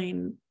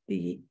explain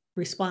the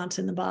response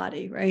in the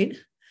body, right?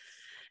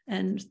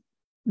 And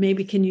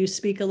maybe can you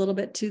speak a little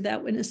bit to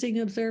that witnessing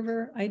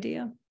observer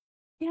idea?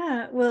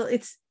 Yeah, well,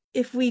 it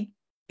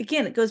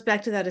goes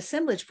back to that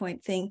assemblage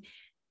point thing.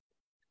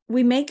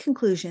 We make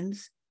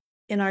conclusions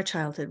in our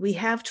childhood. We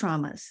have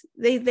traumas.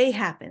 They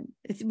happen.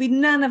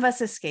 None of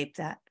us escape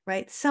that,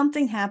 right?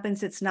 Something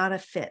happens. It's not a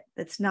fit.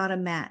 That's not a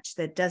match.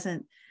 That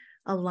doesn't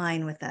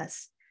align with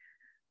us.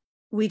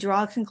 We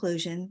draw a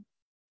conclusion.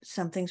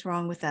 Something's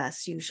wrong with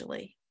us,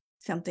 usually.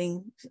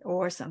 Something's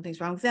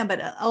wrong with them.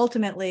 But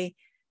ultimately,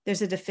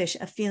 there's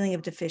a feeling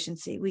of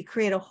deficiency. We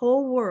create a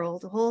whole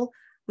world,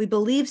 we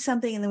believe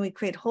something, and then we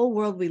create a whole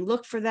world. We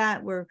look for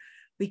that.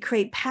 We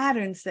create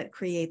patterns that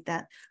create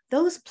that.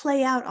 Those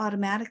play out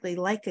automatically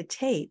like a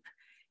tape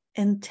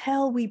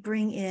until we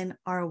bring in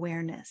our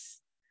awareness.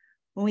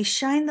 When we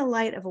shine the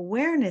light of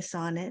awareness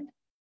on it,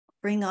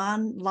 bring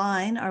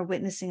online our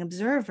witnessing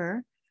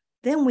observer,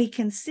 then we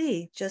can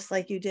see, just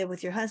like you did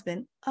with your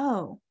husband,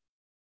 oh,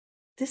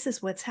 this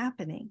is what's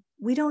happening.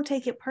 We don't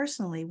take it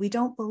personally. We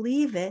don't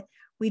believe it.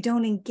 We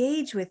don't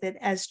engage with it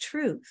as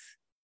truth.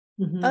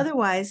 Mm-hmm.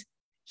 Otherwise,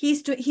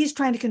 he's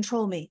trying to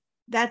control me.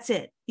 That's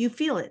it. You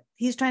feel it.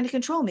 He's trying to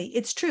control me.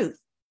 It's truth.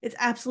 It's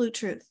absolute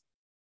truth.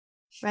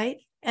 Right?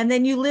 And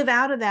then you live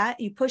out of that.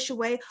 You push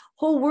away.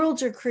 Whole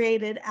worlds are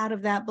created out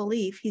of that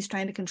belief. He's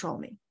trying to control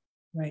me.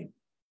 Right.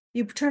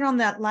 You turn on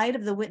that light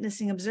of the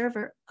witnessing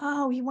observer.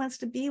 Oh, he wants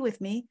to be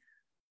with me.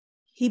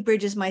 He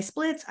bridges my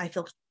splits. I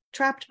feel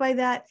trapped by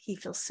that. He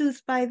feels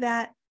soothed by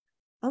that.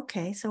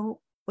 Okay, so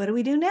what do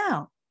we do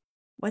now?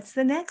 What's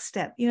the next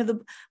step?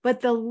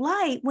 But the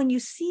light, when you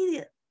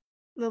see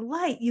the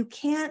light, you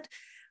can't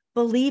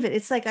believe it.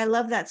 It's like, I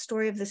love that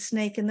story of the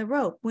snake and the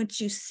rope. Once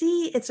you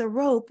see it's a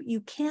rope, you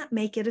can't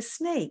make it a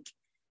snake.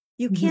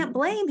 You can't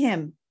blame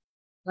him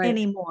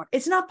anymore.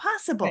 It's not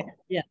possible. Right.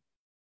 Yeah.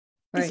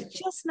 Right. It's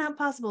just not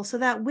possible. So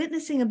that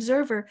witnessing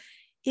observer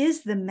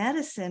is the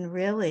medicine,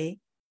 really,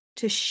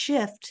 to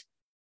shift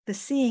the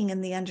seeing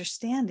and the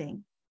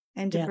understanding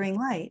and to bring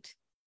light.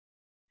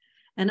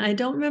 And I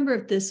don't remember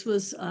if this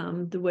was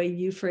the way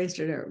you phrased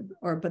it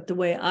but the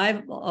way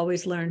I've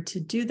always learned to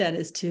do that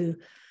is to,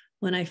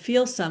 when I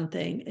feel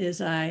something,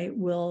 is I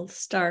will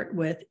start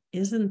with,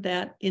 isn't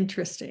that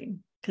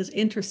interesting? Because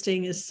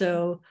interesting is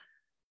so,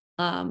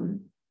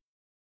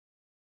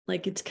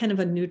 like, it's kind of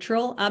a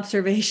neutral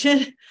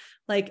observation.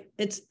 Like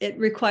it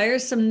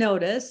requires some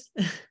notice.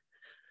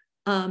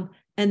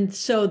 And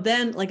so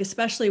then, like,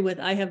 especially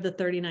I have the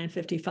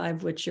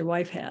 3955, which your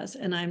wife has,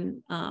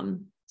 and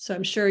so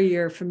I'm sure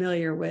you're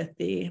familiar with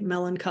the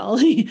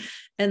melancholy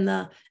and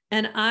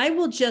I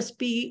will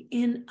just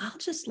I'll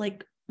just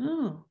wake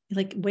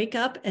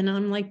up and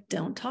I'm like,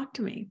 don't talk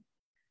to me.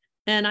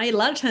 And I a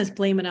lot of times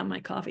blame it on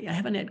my coffee. I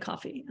haven't had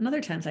coffee. And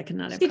other times I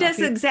cannot have coffee. She does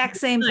the exact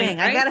same thing.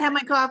 Right? I got to have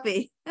my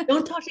coffee.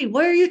 Don't talk to me.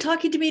 Why are you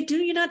talking to me? Do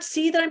you not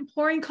see that I'm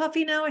pouring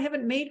coffee now? I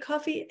haven't made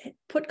coffee,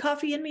 put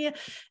coffee in me.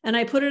 And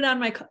I put it on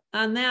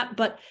that,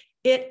 but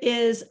it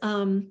is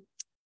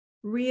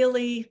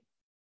really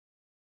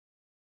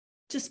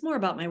just more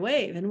about my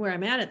wave and where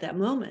I'm at that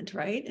moment.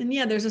 Right. And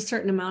yeah, there's a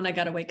certain amount I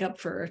got to wake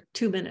up for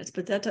 2 minutes,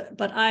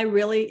 but I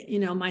really,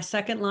 my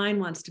second line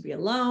wants to be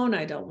alone.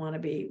 I don't want to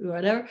be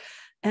whatever.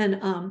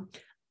 And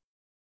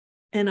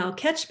I'll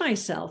catch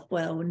myself,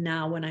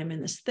 now when I'm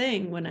in this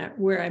thing,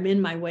 where I'm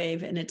in my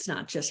wave and it's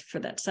not just for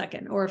that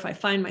second, or if I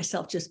find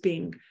myself just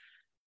being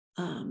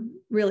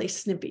really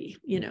snippy,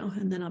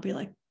 and then I'll be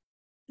like,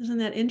 isn't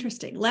that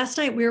interesting? Last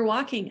night we were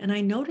walking and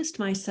I noticed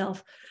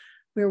myself,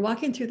 we were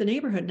walking through the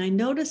neighborhood and I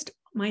noticed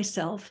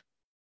myself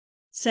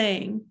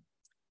saying,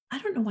 I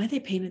don't know why they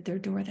painted their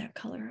door that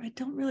color. I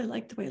don't really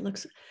like the way it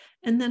looks.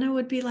 And then I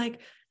would be like,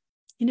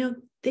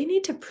 they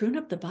need to prune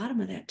up the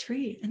bottom of that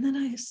tree. And then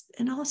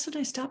all of a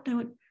sudden I stopped and I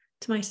went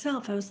to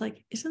myself. I was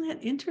like, isn't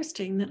that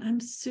interesting that I'm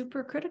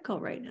super critical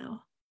right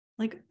now?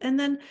 And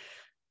then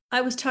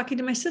I was talking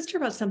to my sister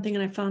about something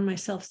and I found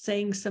myself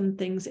saying some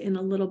things in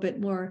a little bit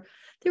more,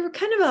 they were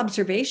kind of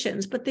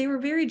observations, but they were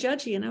very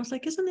judgy. And I was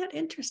like, isn't that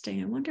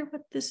interesting? I wonder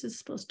what this is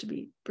supposed to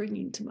be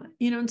bringing to my,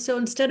 and so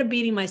instead of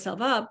beating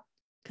myself up,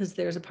 because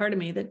there's a part of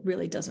me that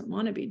really doesn't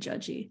want to be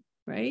judgy,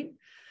 right?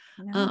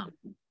 No.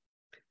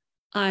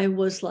 I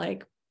was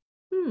like,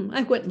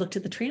 I went and looked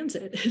at the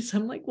transit. So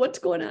I'm like, what's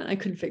going on? I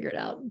couldn't figure it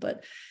out,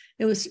 but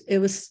it was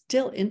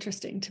still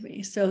interesting to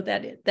me. So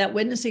that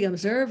witnessing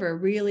observer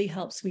really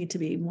helps me to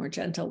be more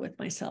gentle with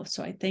myself.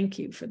 So I thank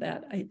you for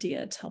that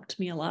idea. It's helped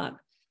me a lot.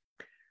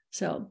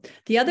 So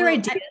the other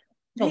idea.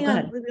 Hang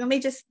on, let me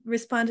just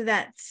respond to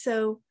that.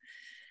 So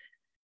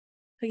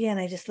again,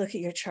 I just look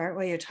at your chart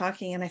while you're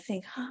talking and I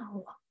think,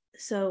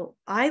 so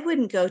I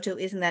wouldn't go to,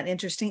 isn't that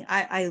interesting?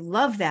 I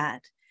love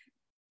that.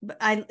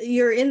 But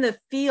you're in the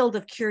field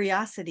of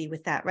curiosity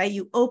with that, right?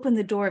 You open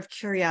the door of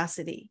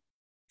curiosity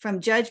from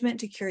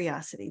judgment to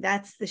curiosity.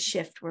 That's the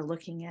shift we're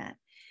looking at.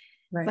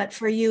 Right. But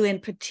for you in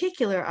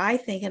particular, I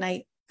think, and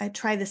I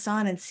try this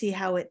on and see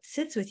how it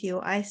sits with you.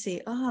 I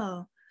see,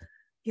 oh,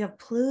 you have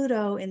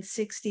Pluto in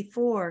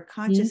 64,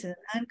 conscious and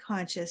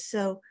unconscious.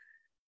 So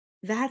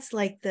that's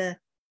like the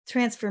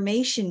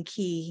transformation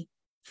key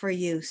for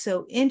you.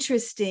 So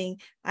interesting.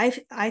 I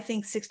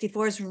think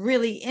 64 is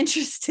really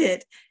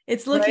interested.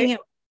 It's looking at,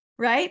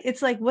 right?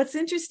 It's like, what's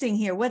interesting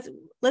here?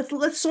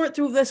 Let's sort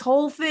through this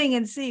whole thing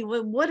and see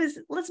what is,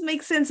 let's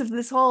make sense of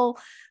the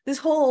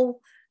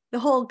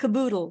whole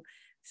caboodle.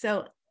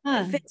 So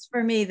it fits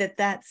for me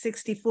that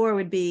 64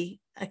 would be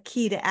a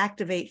key to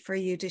activate for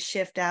you to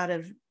shift out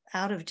of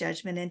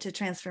judgment into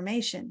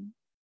transformation.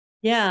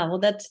 Yeah, well,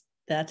 that's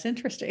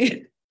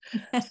interesting.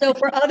 So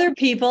for other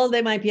people,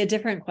 they might be a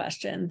different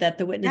question that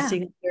the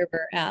witnessing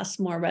observer asks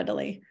more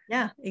readily.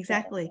 Yeah,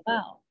 exactly.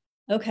 Wow.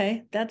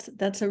 Okay,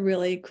 that's a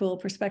really cool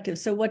perspective.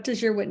 So what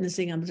does your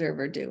witnessing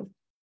observer do?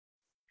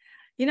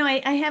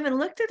 I haven't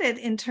looked at it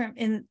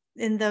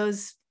in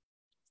those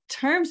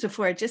terms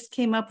before. It just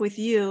came up with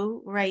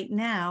you right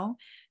now.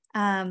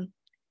 I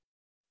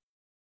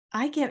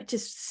get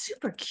just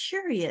super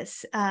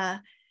curious.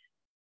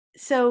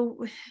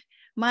 So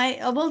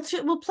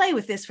we'll play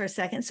with this for a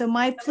second. So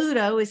my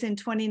Pluto is in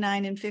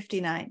 29 and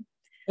 59.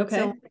 Okay.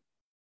 So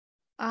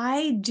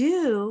I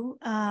do,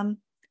 I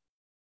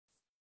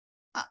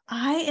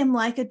am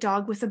like a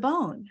dog with a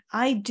bone.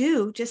 I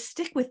do just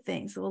stick with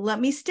things. Well, let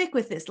me stick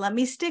with this. Let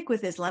me stick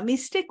with this. Let me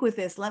stick with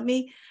this.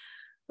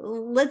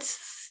 Let's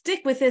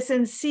stick with this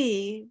and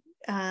see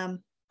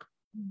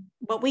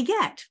what we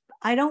get.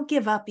 I don't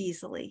give up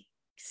easily.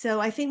 So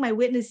I think my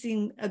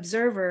witnessing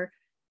observer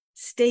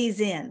stays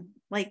in,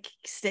 like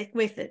stick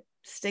with it,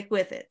 stick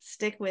with it,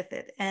 stick with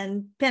it,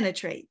 and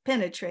penetrate,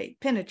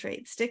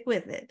 stick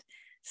with it.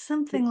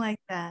 Something like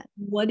that.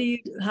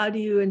 How do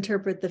you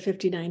interpret the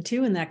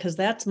 59-2 in that? Because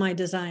that's my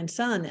design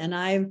sun. And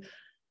I've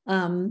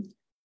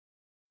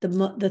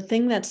the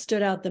thing that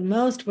stood out the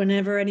most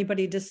whenever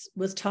anybody just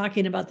was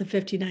talking about the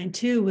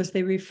 59-2 was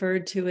they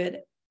referred to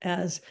it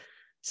as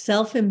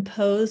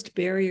self-imposed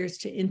barriers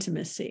to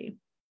intimacy.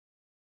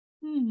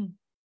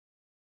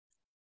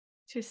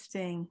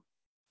 Interesting.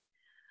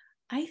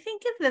 I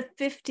think of the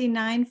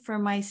 59 for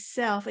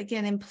myself,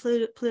 again, in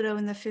Pluto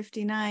in the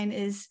 59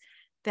 is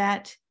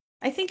that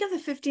I think of the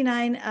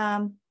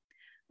 59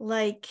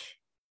 like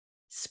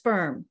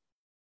sperm.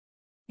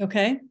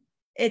 Okay.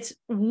 It's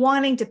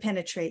wanting to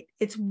penetrate.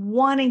 It's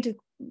wanting to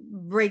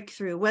break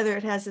through, whether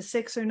it has a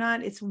 6 or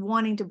not, it's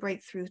wanting to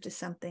break through to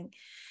something.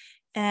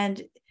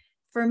 And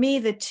for me,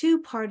 the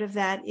 2 part of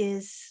that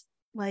is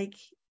like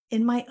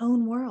in my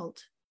own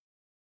world,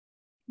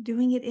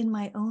 doing it in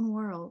my own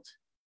world.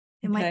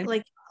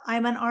 Like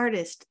I'm an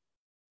artist.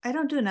 I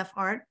don't do enough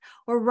art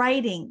or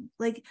writing.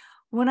 Like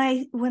when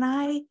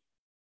I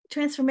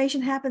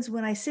transformation happens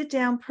when I sit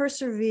down,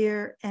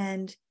 persevere,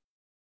 and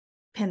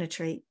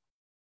penetrate.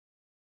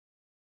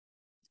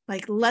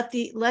 Like let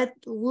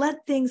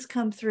things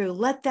come through.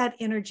 Let that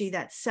energy,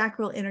 that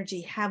sacral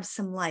energy, have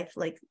some life,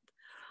 like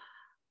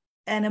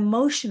an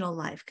emotional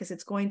life, because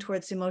it's going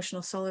towards the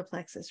emotional solar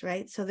plexus,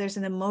 right? So there's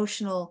an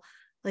emotional,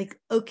 like,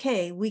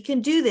 okay, we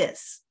can do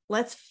this.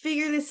 Let's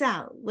figure this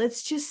out.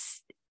 Let's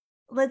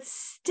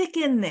stick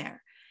in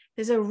there.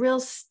 There's a real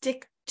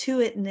stick to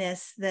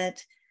itness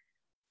that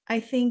I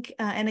think,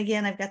 and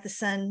again, I've got the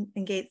sun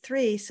in gate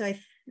 3. So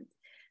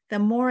the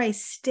more I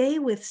stay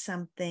with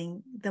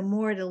something, the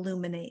more it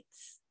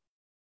illuminates.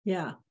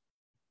 Yeah.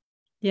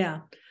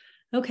 Yeah.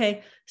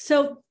 Okay.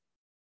 So,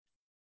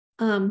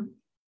 there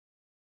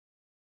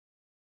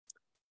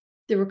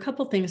were a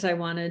couple things I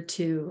wanted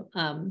to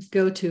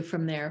go to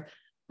from there,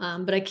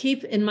 but I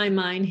keep in my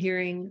mind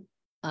hearing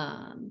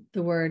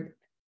the word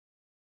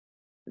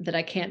that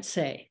I can't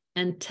say.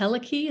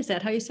 Entelechy, is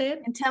that how you say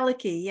it?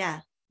 Entelechy,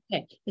 yeah.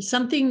 Okay. It's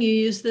something you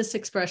use this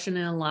expression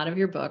in a lot of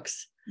your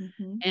books.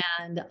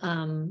 And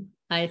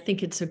I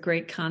think it's a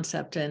great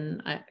concept.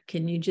 And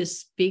can you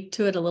just speak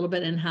to it a little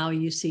bit and how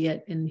you see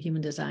it in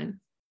human design?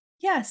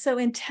 Yeah. So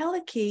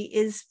entelechy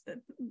is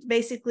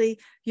basically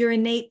your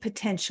innate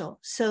potential.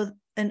 So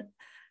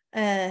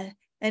an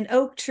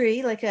oak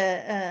tree, like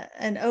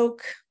an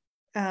oak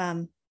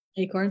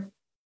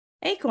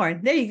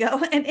Acorn. There you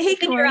go. An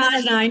acorn. In your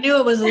eyes now. I knew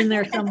it was in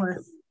there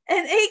somewhere.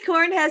 An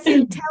acorn has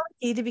the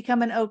entelechy to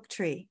become an oak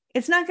tree.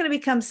 It's not going to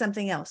become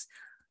something else.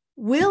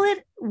 Will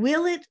it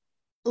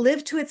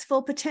live to its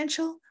full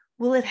potential?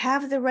 Will it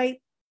have the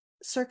right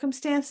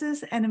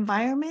circumstances and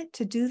environment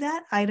to do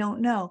that? I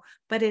don't know,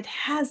 but it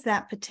has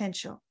that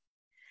potential.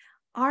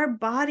 Our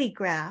body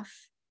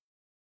graph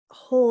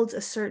holds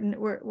a certain,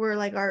 we're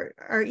like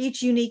our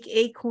each unique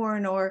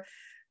acorn or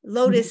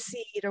lotus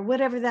seed or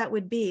whatever that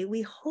would be.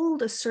 We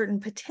hold a certain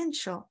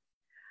potential.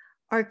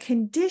 Our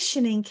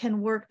conditioning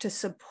can work to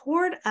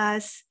support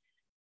us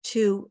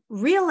to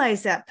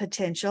realize that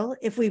potential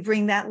if we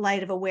bring that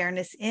light of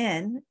awareness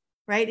in,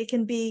 right? It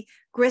can be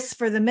grist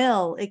for the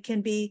mill. It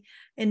can be,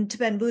 in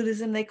Tibetan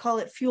Buddhism, they call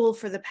it fuel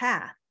for the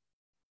path.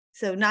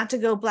 So not to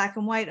go black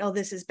and white, oh,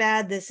 this is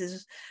bad, this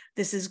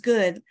is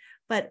good,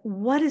 but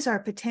what is our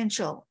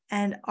potential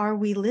and are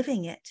we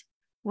living it?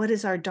 What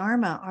is our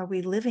dharma? Are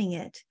we living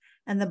it?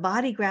 And the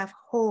body graph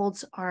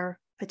holds our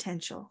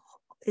potential,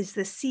 is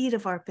the seed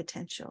of our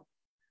potential.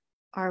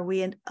 Are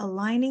we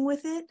aligning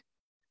with it,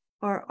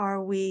 or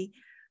are we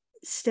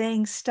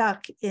staying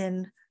stuck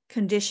in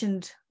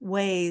conditioned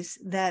ways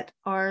that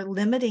are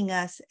limiting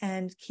us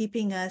and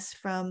keeping us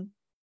from,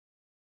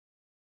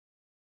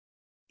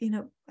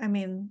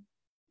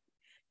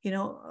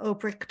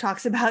 Oprah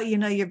talks about,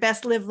 your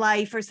best lived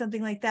life or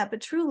something like that.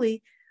 But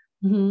truly,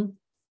 when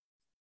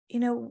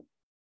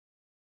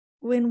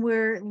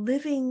we're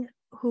living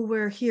who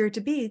we're here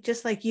to be,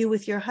 just like you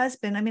with your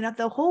husband,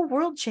 the whole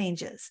world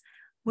changes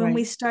when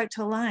we start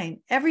to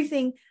align.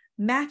 Everything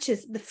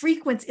matches the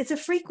frequency. It's a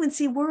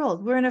frequency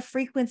world. We're in a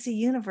frequency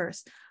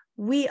universe.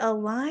 We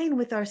align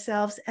with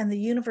ourselves and the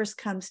universe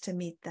comes to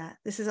meet that.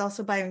 This is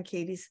also Byron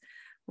Katie's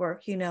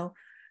work, the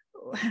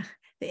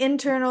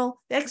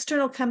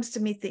external comes to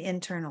meet the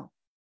internal.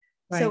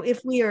 Right. So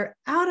if we are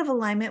out of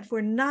alignment, if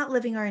we're not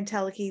living our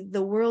entelechy,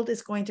 the world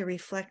is going to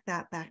reflect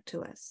that back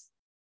to us.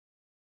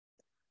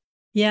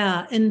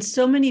 Yeah. And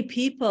so many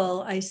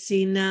people I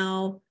see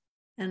now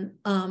and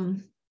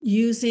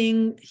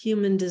using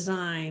human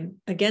design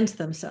against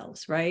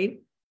themselves, right?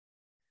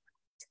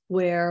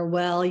 Where,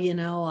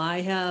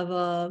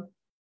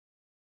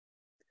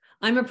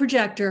 I'm a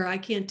projector. I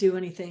can't do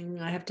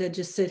anything. I have to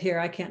just sit here.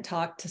 I can't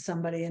talk to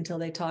somebody until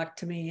they talk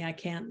to me. I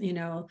can't,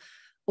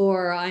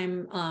 or I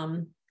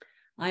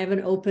have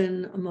an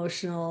open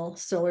emotional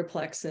solar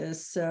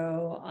plexus.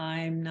 So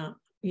I'm not,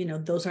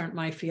 those aren't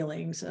my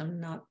feelings. I'm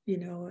not,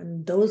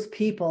 and those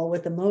people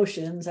with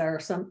emotions are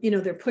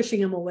they're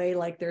pushing them away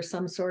like there's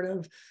some sort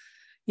of,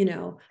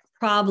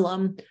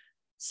 problem.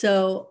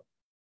 So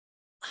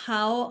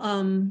how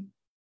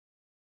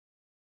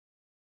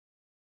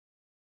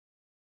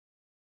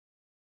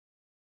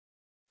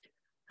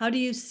do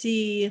you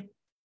see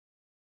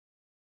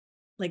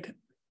like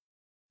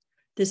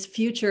this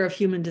future of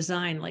human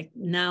design, like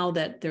now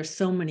that there's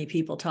so many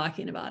people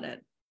talking about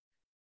it?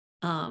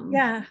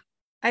 Yeah,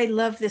 I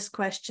love this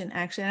question,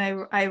 actually.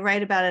 And I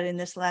write about it in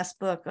this last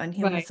book on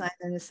human design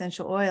and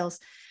essential oils,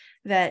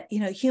 that,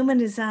 human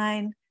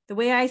design, the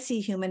way I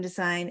see human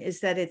design is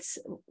that it's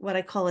what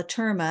I call a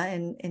terma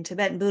in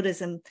Tibetan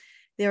Buddhism.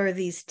 There are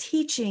these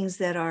teachings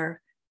that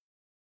are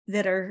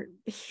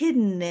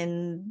hidden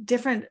in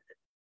different,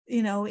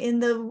 in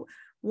the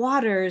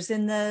waters,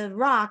 in the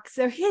rocks.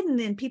 They're hidden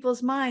in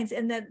people's minds,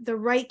 and at the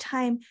right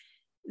time,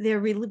 they're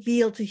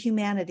revealed to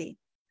humanity.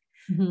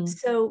 Mm-hmm.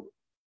 So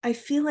I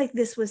feel like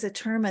this was a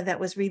terma that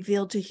was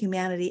revealed to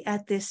humanity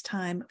at this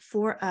time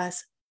for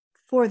us,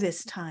 for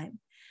this time.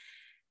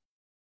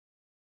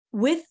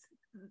 With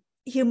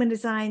human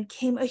design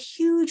came a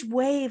huge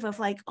wave of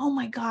like, oh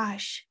my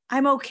gosh,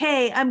 I'm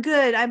okay, I'm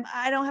good,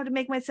 I don't have to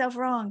make myself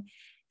wrong.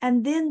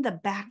 And then the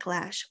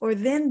backlash, or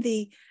then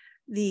the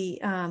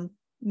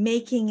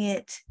making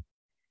it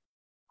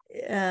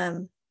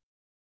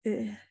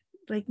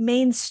like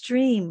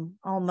mainstream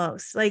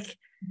almost, like,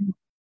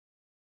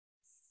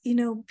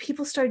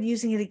 people started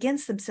using it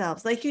against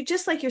themselves. Like you're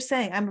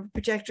saying, I'm a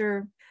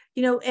projector,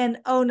 and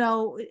oh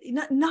no,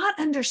 not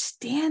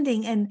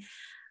understanding, and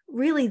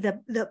really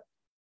the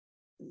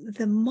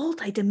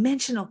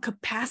multidimensional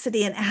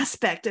capacity and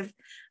aspect of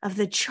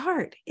the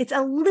chart. It's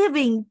a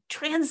living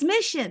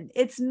transmission.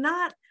 It's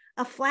not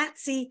a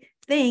flatsy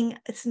thing.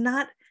 It's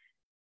not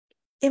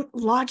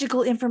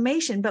logical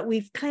information, but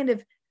we've kind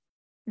of,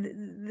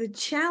 the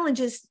challenge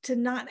is to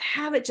not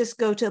have it just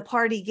go to a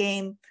party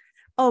game.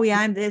 Oh yeah,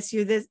 I'm this,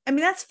 you're this.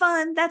 That's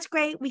fun. That's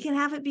great. We can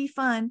have it be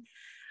fun.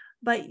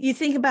 But you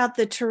think about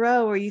the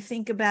tarot, or you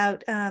think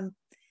about,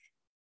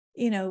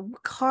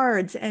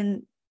 cards,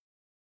 and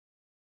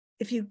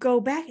if you go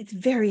back, it's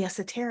very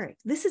esoteric.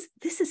 This is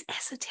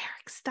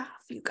esoteric stuff,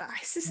 you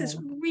guys. This is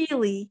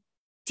really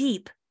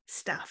deep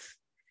stuff.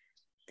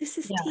 This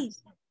is deep.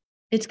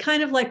 It's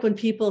kind of like when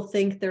people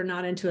think they're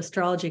not into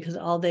astrology because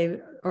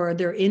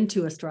they're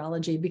into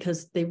astrology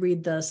because they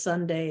read the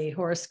Sunday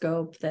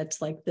horoscope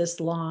that's like this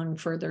long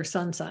for their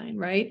sun sign,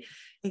 right?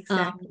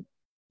 Exactly.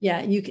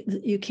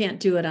 You can't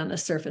do it on a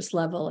surface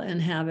level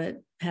and have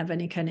it have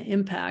any kind of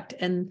impact.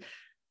 And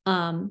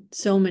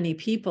so many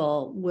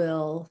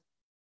people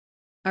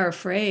are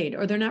afraid,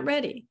 or they're not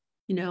ready,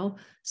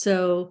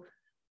 so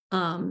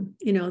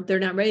they're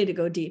not ready to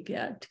go deep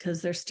yet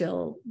because they're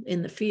still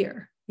in the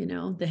fear.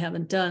 They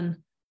haven't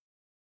done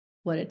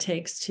what it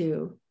takes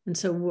to. And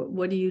so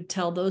what do you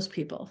tell those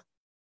people?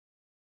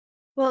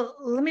 Well,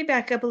 let me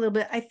back up a little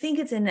bit. I think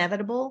it's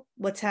inevitable.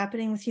 What's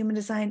happening with human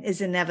design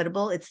is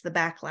inevitable. It's the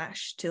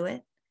backlash to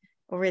it,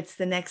 or it's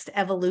the next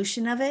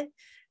evolution of it.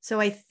 So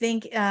I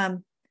think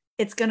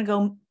it's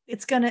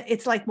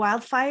like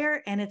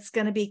wildfire, and it's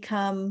going to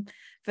become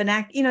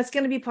it's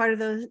going to be part of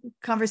the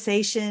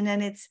conversation.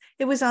 And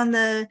it was on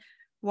the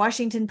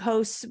Washington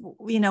Post,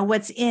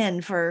 what's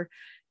in for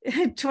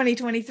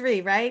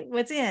 2023, right?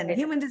 What's in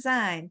human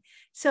design.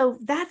 So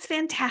that's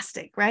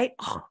fantastic, right?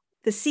 Oh,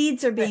 the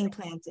seeds are being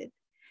planted.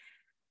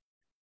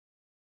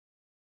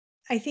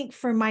 I think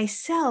for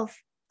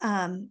myself,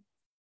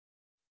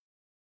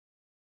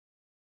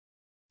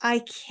 I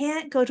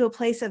can't go to a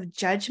place of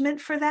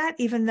judgment for that,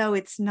 even though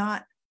it's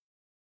not.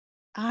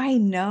 I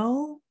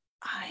know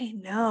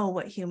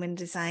what human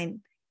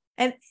design,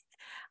 and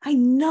I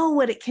know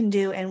what it can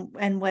do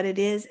and what it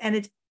is. And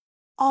it's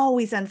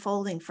always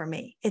unfolding for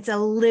me. It's a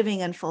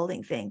living,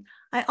 unfolding thing.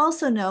 I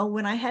also know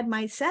when I had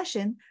my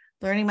session,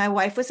 learning my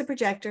wife was a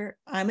projector,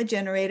 I'm a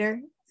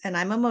generator, and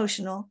I'm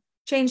emotional,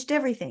 changed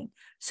everything.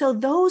 So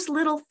those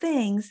little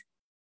things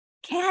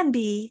can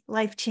be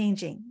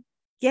life-changing.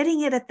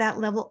 Getting it at that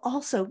level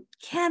also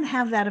can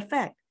have that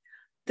effect.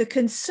 The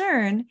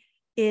concern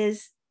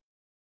is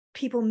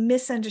people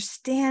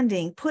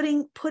misunderstanding,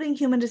 putting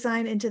human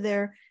design into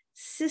their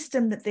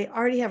system that they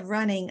already have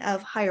running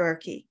of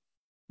hierarchy,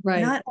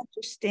 Right. not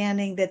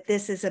understanding that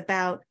this is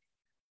about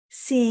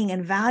seeing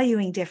and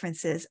valuing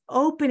differences,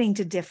 opening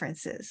to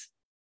differences.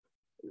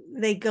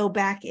 They go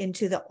back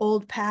into the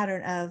old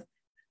pattern of,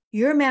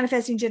 you're a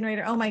manifesting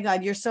generator, oh my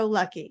God, you're so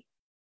lucky,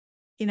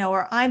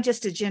 or I'm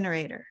just a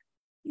generator,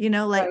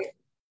 like right.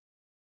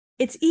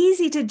 It's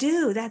easy to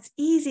do. That's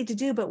easy to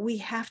do, but we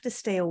have to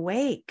stay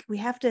awake. We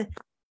have to,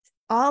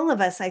 all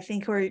of us, I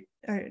think, who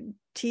are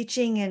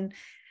teaching and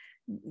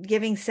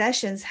giving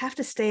sessions have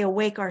to stay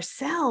awake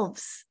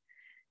ourselves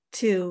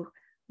to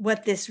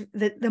what the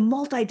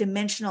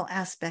multidimensional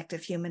aspect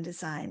of human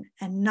design,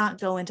 and not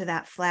go into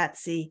that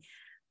flatsy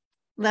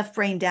left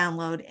brain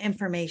download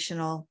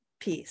informational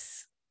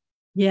piece.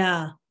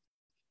 Yeah.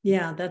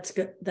 That's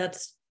good.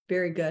 That's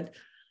very good.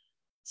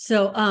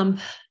 So,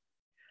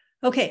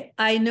 okay,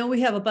 I know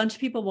we have a bunch of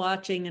people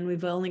watching, and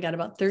we've only got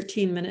about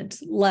 13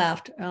 minutes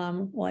left.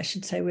 Well, I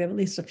should say we have at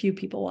least a few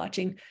people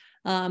watching.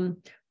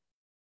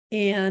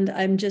 And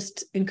I'm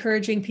just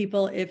encouraging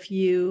people, if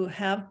you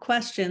have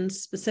questions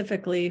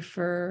specifically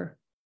for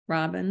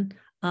Robin,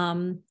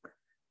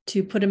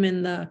 to put them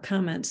in the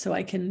comments so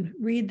I can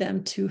read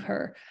them to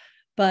her.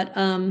 But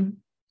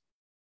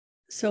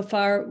so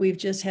far, we've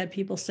just had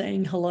people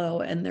saying hello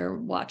and they're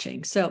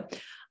watching. So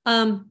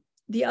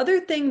the other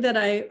thing that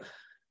there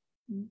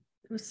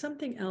was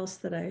something else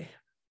that I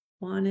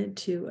wanted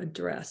to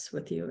address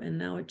with you, and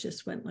now it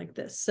just went like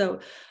this. So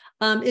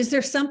is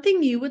there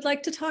something you would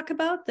like to talk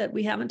about that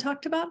we haven't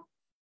talked about?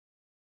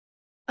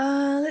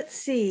 Let's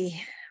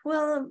see.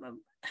 Well,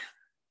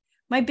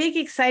 my big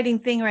exciting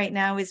thing right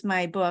now is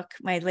my book,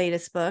 my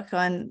latest book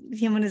on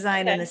human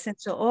design and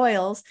essential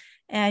oils.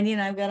 And,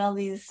 I've got all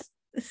these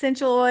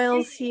essential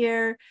oils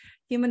here,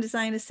 human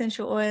design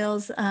essential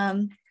oils.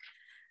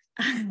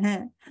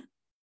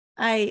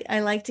 I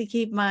like to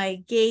keep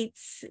my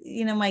gates,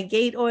 my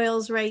gate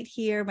oils right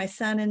here, my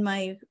sun and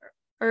my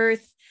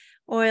earth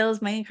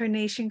oils, my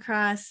incarnation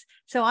cross.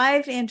 So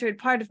I've entered,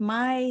 part of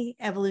my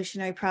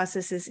evolutionary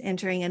process is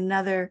entering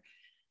another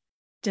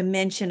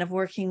dimension of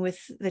working with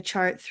the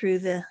chart through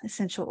the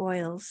essential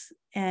oils,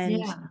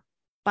 and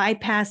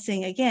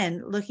bypassing,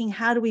 again, looking,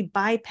 how do we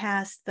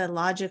bypass the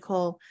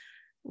logical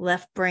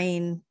left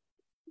brain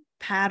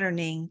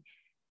patterning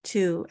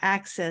to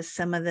access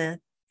some of the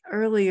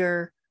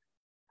earlier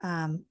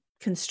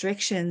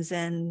constrictions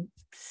and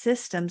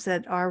systems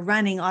that are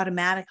running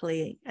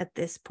automatically at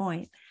this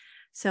point.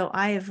 So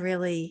I have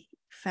really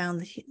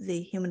found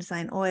the human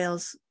design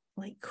oils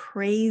like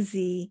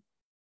crazy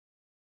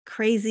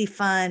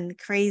fun,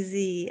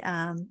 crazy.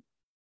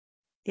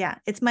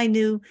 It's my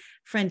new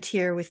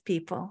frontier with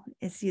people.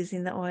 It's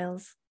using the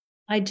oils.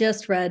 I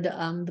just read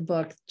the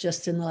book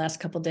just in the last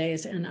couple of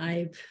days, and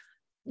I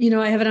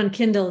have it on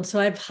Kindle, and so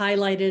I've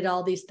highlighted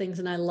all these things,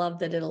 and I love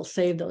that it'll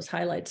save those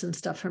highlights and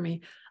stuff for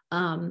me.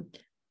 And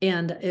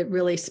it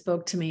really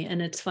spoke to me.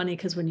 And it's funny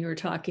because when you were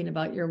talking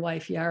about your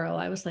wife, Yarrow,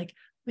 I was like,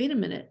 wait a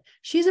minute,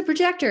 she's a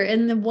projector.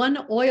 And the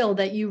one oil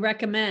that you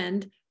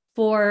recommend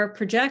for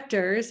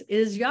projectors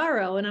is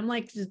Yarrow. And I'm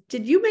like,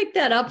 did you make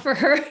that up for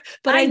her?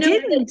 But I know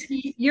didn't.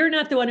 You're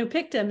not the one who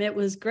picked him. It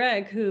was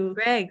Greg,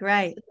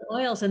 right.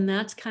 Oils. And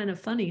that's kind of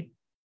funny.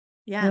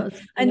 Yeah.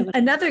 And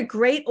another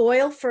great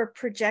oil for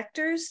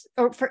projectors,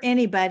 or for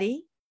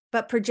anybody,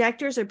 but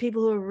projectors or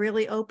people who are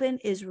really open,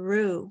 is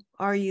rue,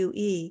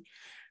 R-U-E.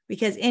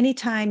 Because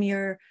anytime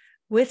you're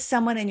with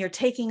someone and you're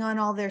taking on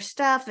all their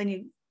stuff and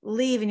you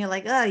leave and you're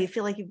like, oh, you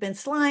feel like you've been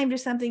slimed or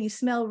something, you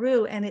smell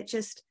rue, and it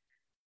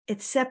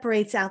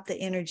separates out the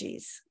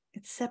energies.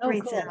 It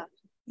separates out.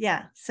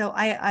 Yeah. So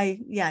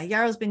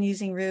Yarrow's been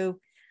using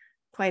rue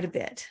quite a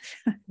bit.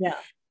 Yeah.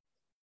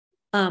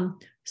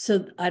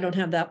 So I don't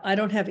have that. I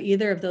don't have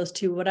either of those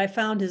two. What I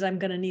found is I'm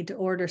going to need to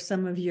order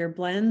some of your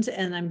blends,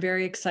 and I'm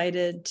very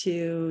excited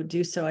to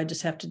do so. I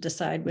just have to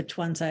decide which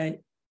ones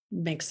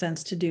make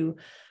sense to do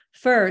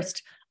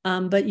first.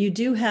 But you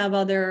do have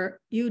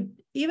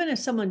even if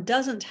someone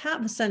doesn't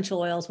have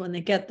essential oils when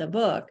they get the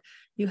book,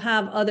 you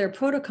have other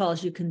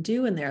protocols you can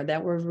do in there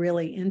that were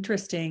really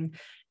interesting.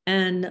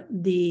 And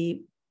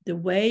the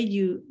way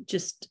you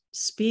just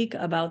speak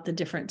about the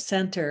different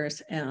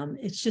centers,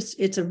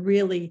 it's a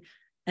really,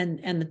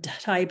 and the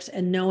types,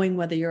 and knowing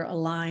whether you're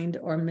aligned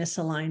or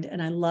misaligned.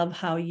 And I love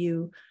how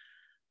you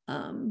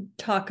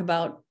talk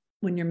about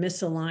when you're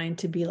misaligned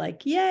to be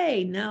like,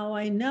 yay, now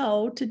I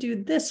know to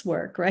do this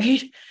work,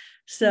 right?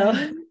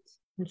 So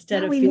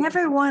instead Yeah, of we feeling.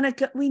 never want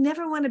to we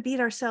never want to beat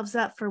ourselves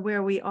up for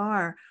where we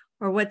are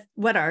or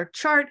what our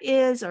chart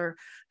is or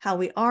how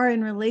we are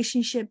in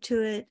relationship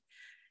to it.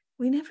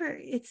 We never,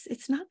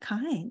 it's not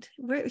kind.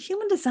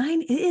 Human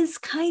design is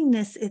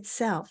kindness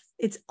itself.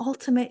 It's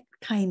ultimate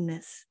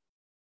kindness.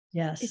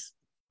 Yes. It's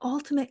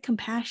ultimate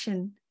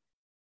compassion.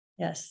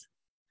 Yes.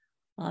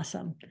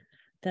 Awesome.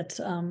 That's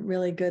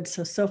really good.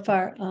 So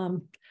far,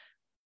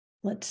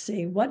 let's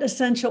see. What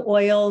essential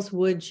oils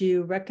would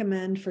you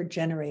recommend for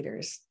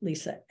generators?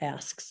 Lisa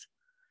asks.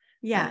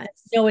 Yeah. I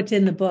know it's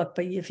in the book,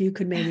 but if you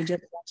could maybe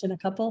just mention a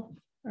couple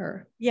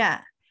or. Yeah.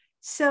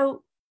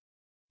 So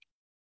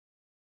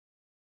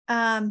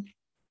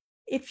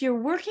if you're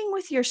working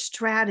with your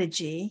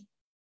strategy,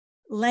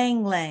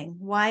 Lang Lang,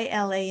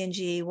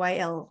 YLANG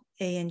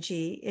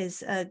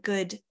is a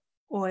good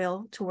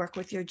oil to work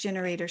with your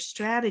generator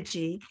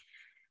strategy.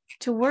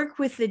 To work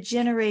with the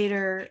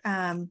generator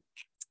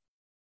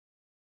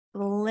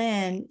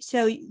blend.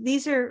 So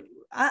these are,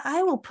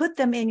 I will put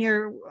them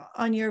in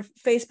on your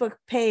Facebook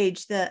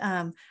page,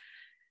 the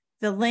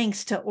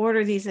links to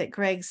order these at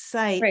Greg's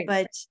site. Right.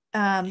 But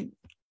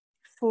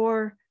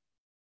for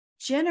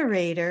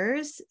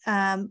generators,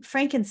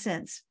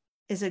 frankincense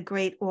is a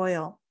great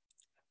oil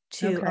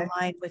to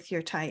align with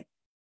your type.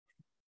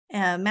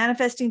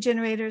 Manifesting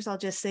generators, I'll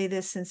just say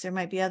this since there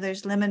might be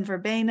others, lemon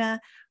verbena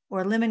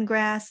or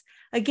lemongrass.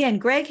 Again,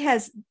 Greg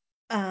has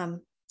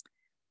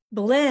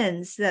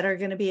blends that are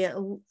going to be,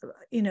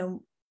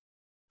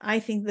 I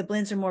think the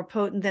blends are more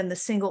potent than the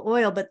single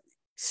oil, but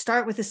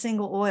start with a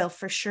single oil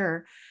for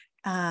sure.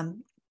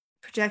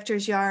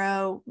 Projectors,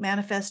 Yarrow,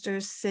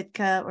 manifestors,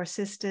 Sitka or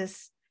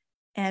Cistus,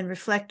 and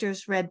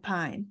reflectors, red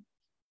pine.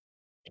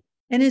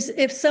 And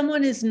if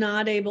someone is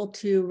not able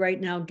to right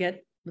now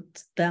get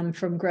them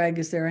from Greg,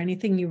 is there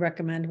anything you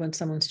recommend when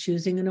someone's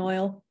choosing an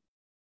oil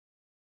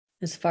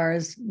as far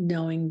as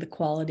knowing the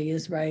quality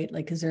is right?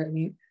 Like, is there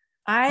any?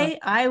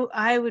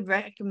 I would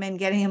recommend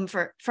getting him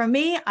for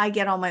me. I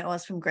get all my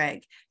oils from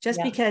Greg just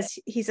because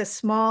he's a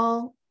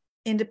small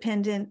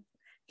independent.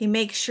 He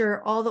makes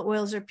sure all the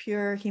oils are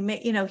pure.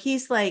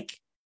 He's like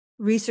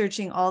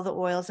researching all the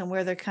oils and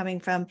where they're coming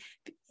from.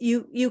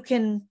 You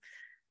can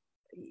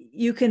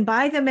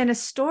buy them in a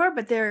store,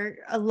 but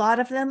a lot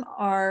of them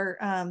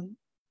are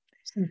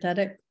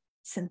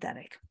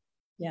synthetic.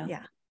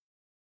 Yeah.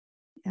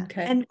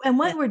 Okay. And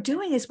what we're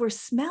doing is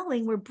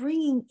we're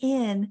bringing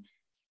in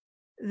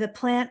the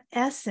plant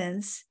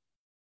essence.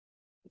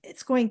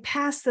 It's going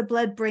past the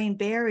blood-brain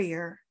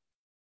barrier.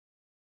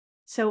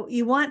 So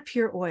you want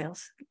pure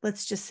oils.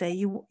 Let's just say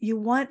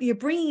you're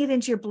bringing it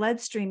into your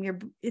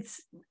bloodstream.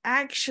 It's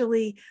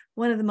actually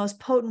one of the most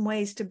potent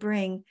ways to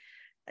bring,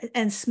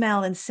 and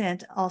smell and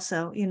scent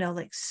also,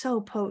 like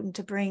so potent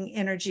to bring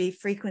energy,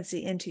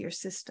 frequency into your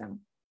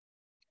system.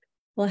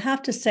 Well, I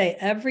have to say,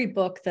 every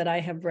book that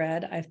I have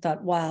read, I've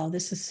thought, wow,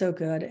 this is so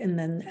good. And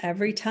then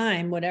every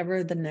time,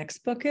 whatever the next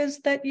book is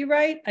that you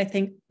write, I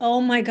think,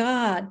 oh my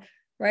God,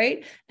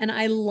 right? And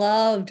I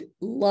loved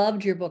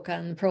your book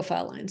on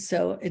profile lines.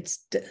 So it's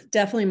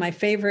definitely my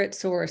favorite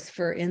source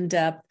for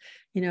in-depth.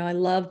 I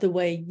love the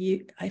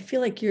way I feel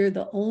like you're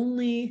the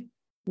only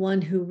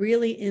one who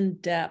really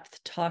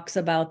in-depth talks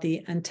about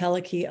the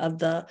entelechy of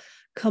the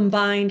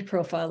combined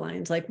profile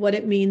lines, like what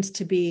it means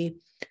to be,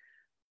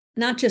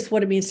 not just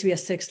what it means to be a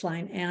 6th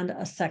line and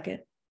a 2nd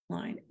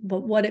line,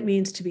 but what it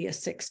means to be a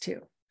 6-2.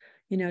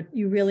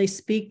 You really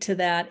speak to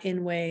that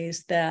in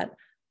ways that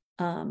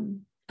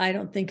I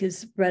don't think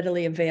is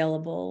readily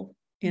available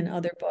in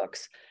other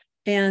books.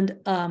 And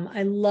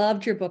I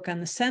loved your book on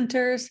the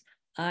centers.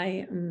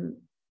 I'm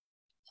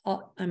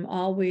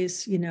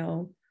always,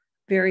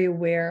 very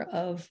aware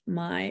of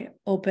my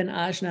open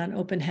ajna and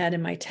open head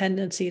and my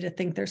tendency to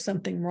think there's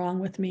something wrong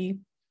with me.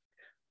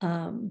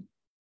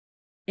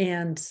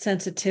 And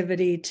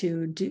sensitivity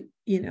to do,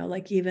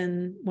 like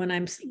even when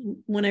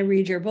I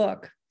read your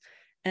book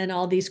and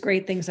all these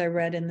great things I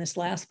read in this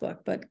last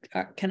book, but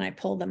can I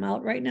pull them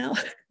out right now?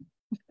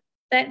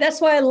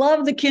 That's why I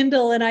love the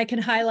Kindle, and I can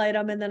highlight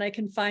them and then I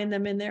can find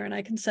them in there and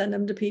I can send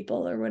them to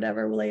people or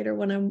whatever later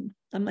when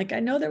I'm like, I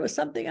know there was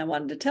something I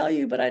wanted to tell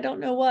you, but I don't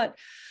know what.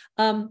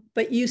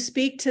 But you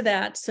speak to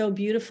that so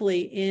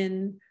beautifully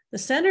in the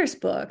Centers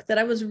book that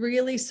I was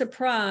really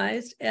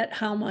surprised at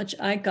how much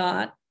I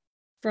got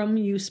from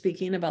you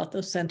speaking about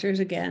those centers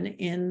again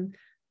in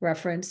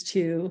reference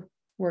to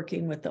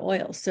working with the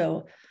oils.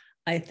 So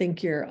I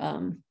think you're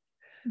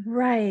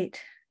right.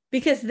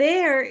 Because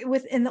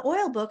in the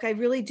oil book, I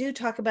really do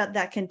talk about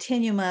that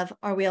continuum of,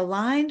 are we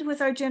aligned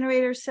with our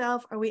generator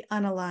self? Are we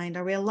unaligned?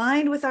 Are we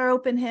aligned with our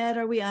open head?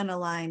 Are we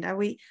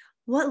unaligned?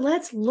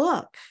 Let's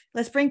look.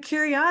 Let's bring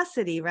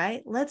curiosity,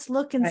 right? Let's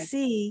look and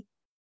see.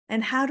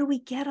 And how do we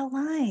get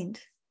aligned?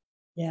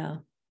 Yeah.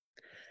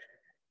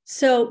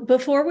 So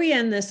before we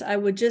end this, I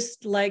would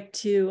just like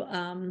to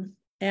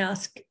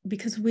ask,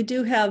 because we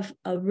do have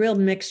a real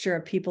mixture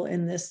of people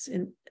in this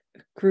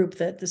group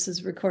that this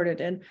is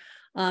recorded in.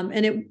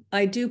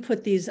 I do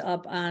put these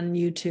up on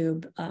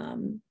YouTube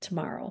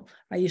tomorrow.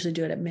 I usually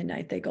do it at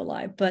midnight, they go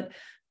live. But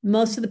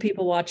most of the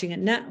people watching it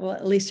now, well,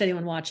 at least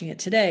anyone watching it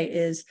today,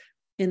 is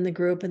in the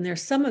group, and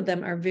there's some of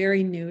them are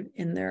very new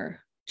in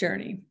their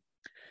journey.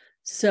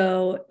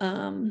 So,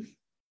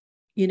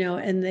 you know,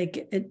 and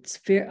it's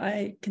very,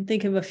 I can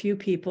think of a few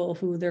people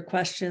who their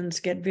questions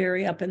get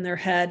very up in their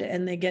head,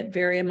 and they get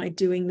very, am I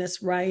doing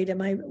this right?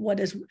 What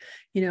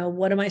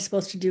am I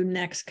supposed to do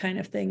next, kind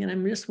of thing. And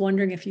I'm just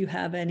wondering if you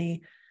have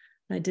any.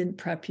 I didn't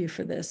prep you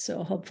for this,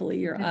 so hopefully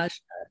your Ajna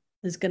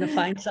is going to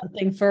find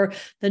something for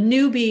the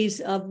newbies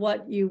of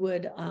what you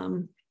would.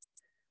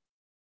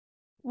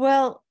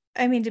 Well,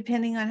 I mean,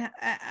 depending on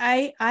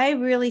I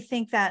really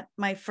think that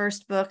my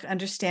first book,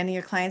 Understanding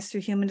Your Clients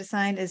Through Human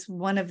Design, is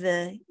one of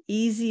the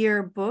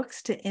easier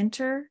books to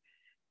enter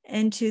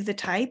into the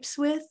types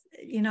with.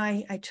 You know,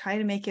 I try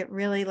to make it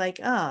really like,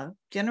 oh,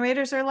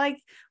 generators are like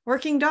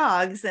working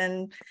dogs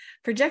and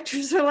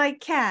projectors are like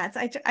cats.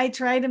 I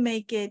try to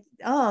make it,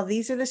 oh,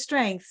 these are the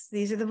strengths,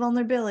 these are the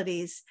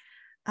vulnerabilities.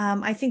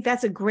 I think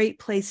that's a great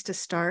place to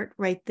start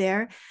right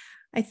there.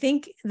 I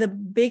think the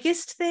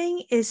biggest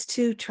thing is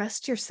to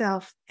trust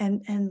yourself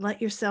and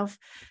let yourself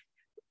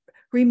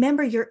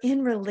remember you're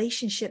in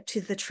relationship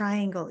to the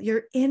triangle.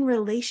 You're in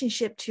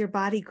relationship to your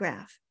body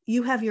graph.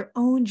 You have your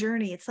own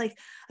journey. It's like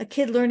a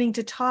kid learning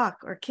to talk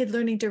or a kid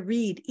learning to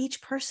read.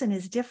 Each person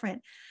is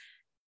different.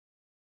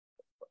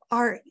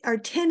 Our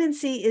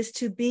tendency is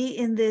to be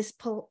in this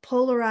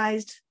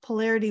polarized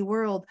polarity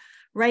world,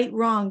 right,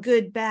 wrong,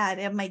 good, bad.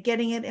 Am I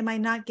getting it? Am I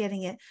not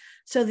getting it?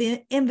 So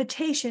the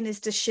invitation is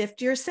to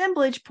shift your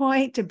assemblage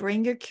point, to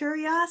bring your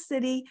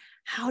curiosity.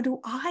 How do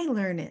I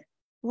learn it?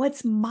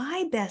 What's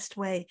my best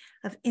way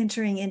of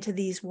entering into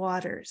these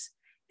waters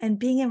and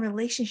being in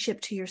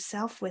relationship to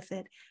yourself with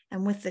it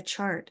and with the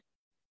chart,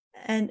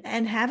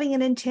 and having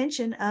an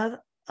intention of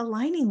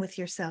aligning with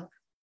yourself?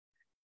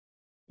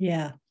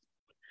 Yeah.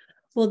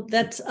 Well,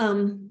 that's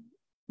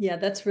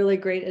really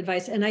great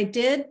advice. And I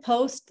did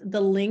post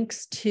the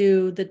links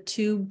to the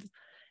two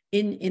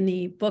in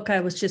the book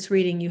I was just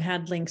reading. You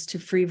had links to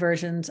free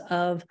versions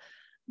of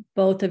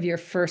both of your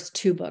first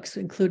two books,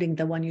 including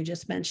the one you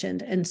just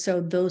mentioned. And so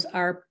those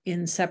are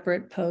in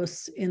separate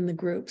posts in the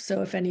group.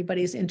 So if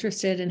anybody's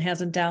interested and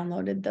hasn't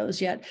downloaded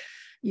those yet,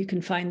 you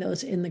can find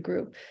those in the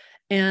group.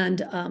 And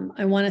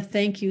I want to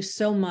thank you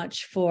so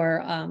much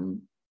for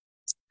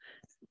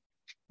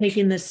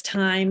taking this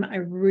time. I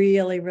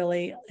really,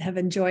 really have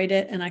enjoyed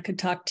it. And I could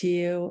talk to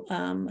you,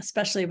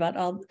 especially about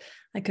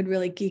I could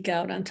really geek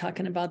out on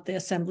talking about the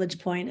assemblage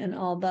point and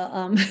all the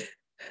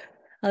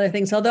other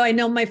things. Although I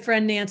know my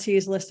friend Nancy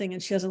is listening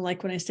and she doesn't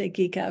like when I say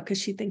geek out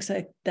because she thinks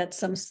that's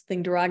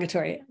something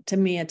derogatory. To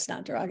me, it's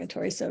not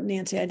derogatory. So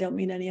Nancy, I don't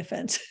mean any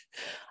offense.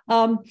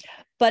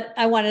 But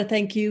I want to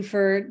thank you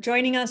for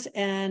joining us,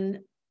 and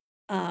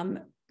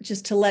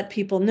just to let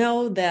people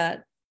know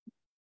that,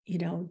 you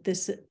know,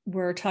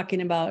 we're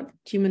talking about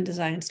human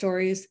design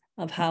stories,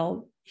 of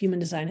how human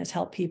design has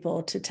helped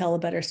people to tell a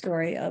better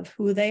story of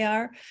who they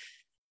are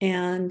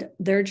and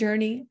their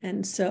journey.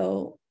 And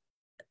so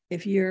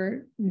if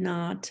you're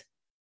not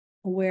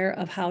aware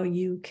of how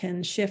you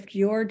can shift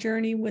your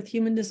journey with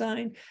human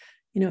design,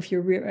 you know, if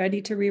you're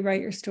ready to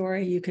rewrite your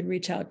story, you can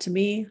reach out to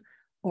me,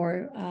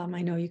 or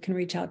I know you can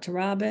reach out to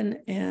Robin,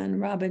 and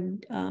Robin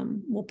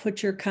will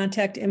put your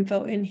contact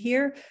info in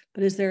here.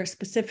 But is there a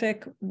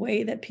specific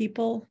way that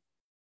people?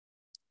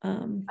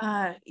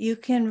 You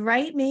can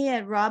write me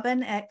at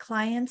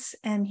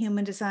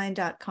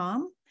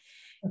robin@clientsandhumandesign.com.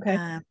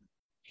 Okay.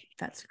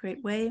 That's a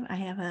great way. I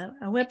have a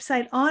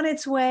website on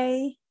its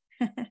way.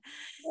 But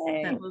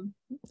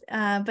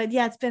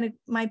yeah, it's been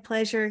my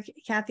pleasure,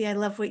 Kathy. I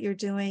love what you're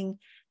doing,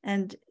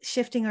 and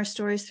shifting our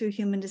stories through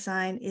human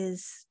design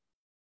is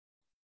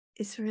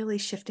really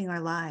shifting our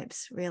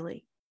lives,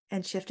 really,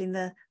 and shifting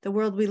the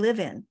world we live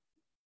in.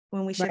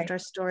 When we shift our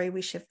story,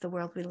 we shift the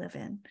world we live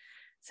in.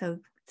 So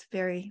it's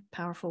very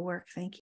powerful work. Thank you.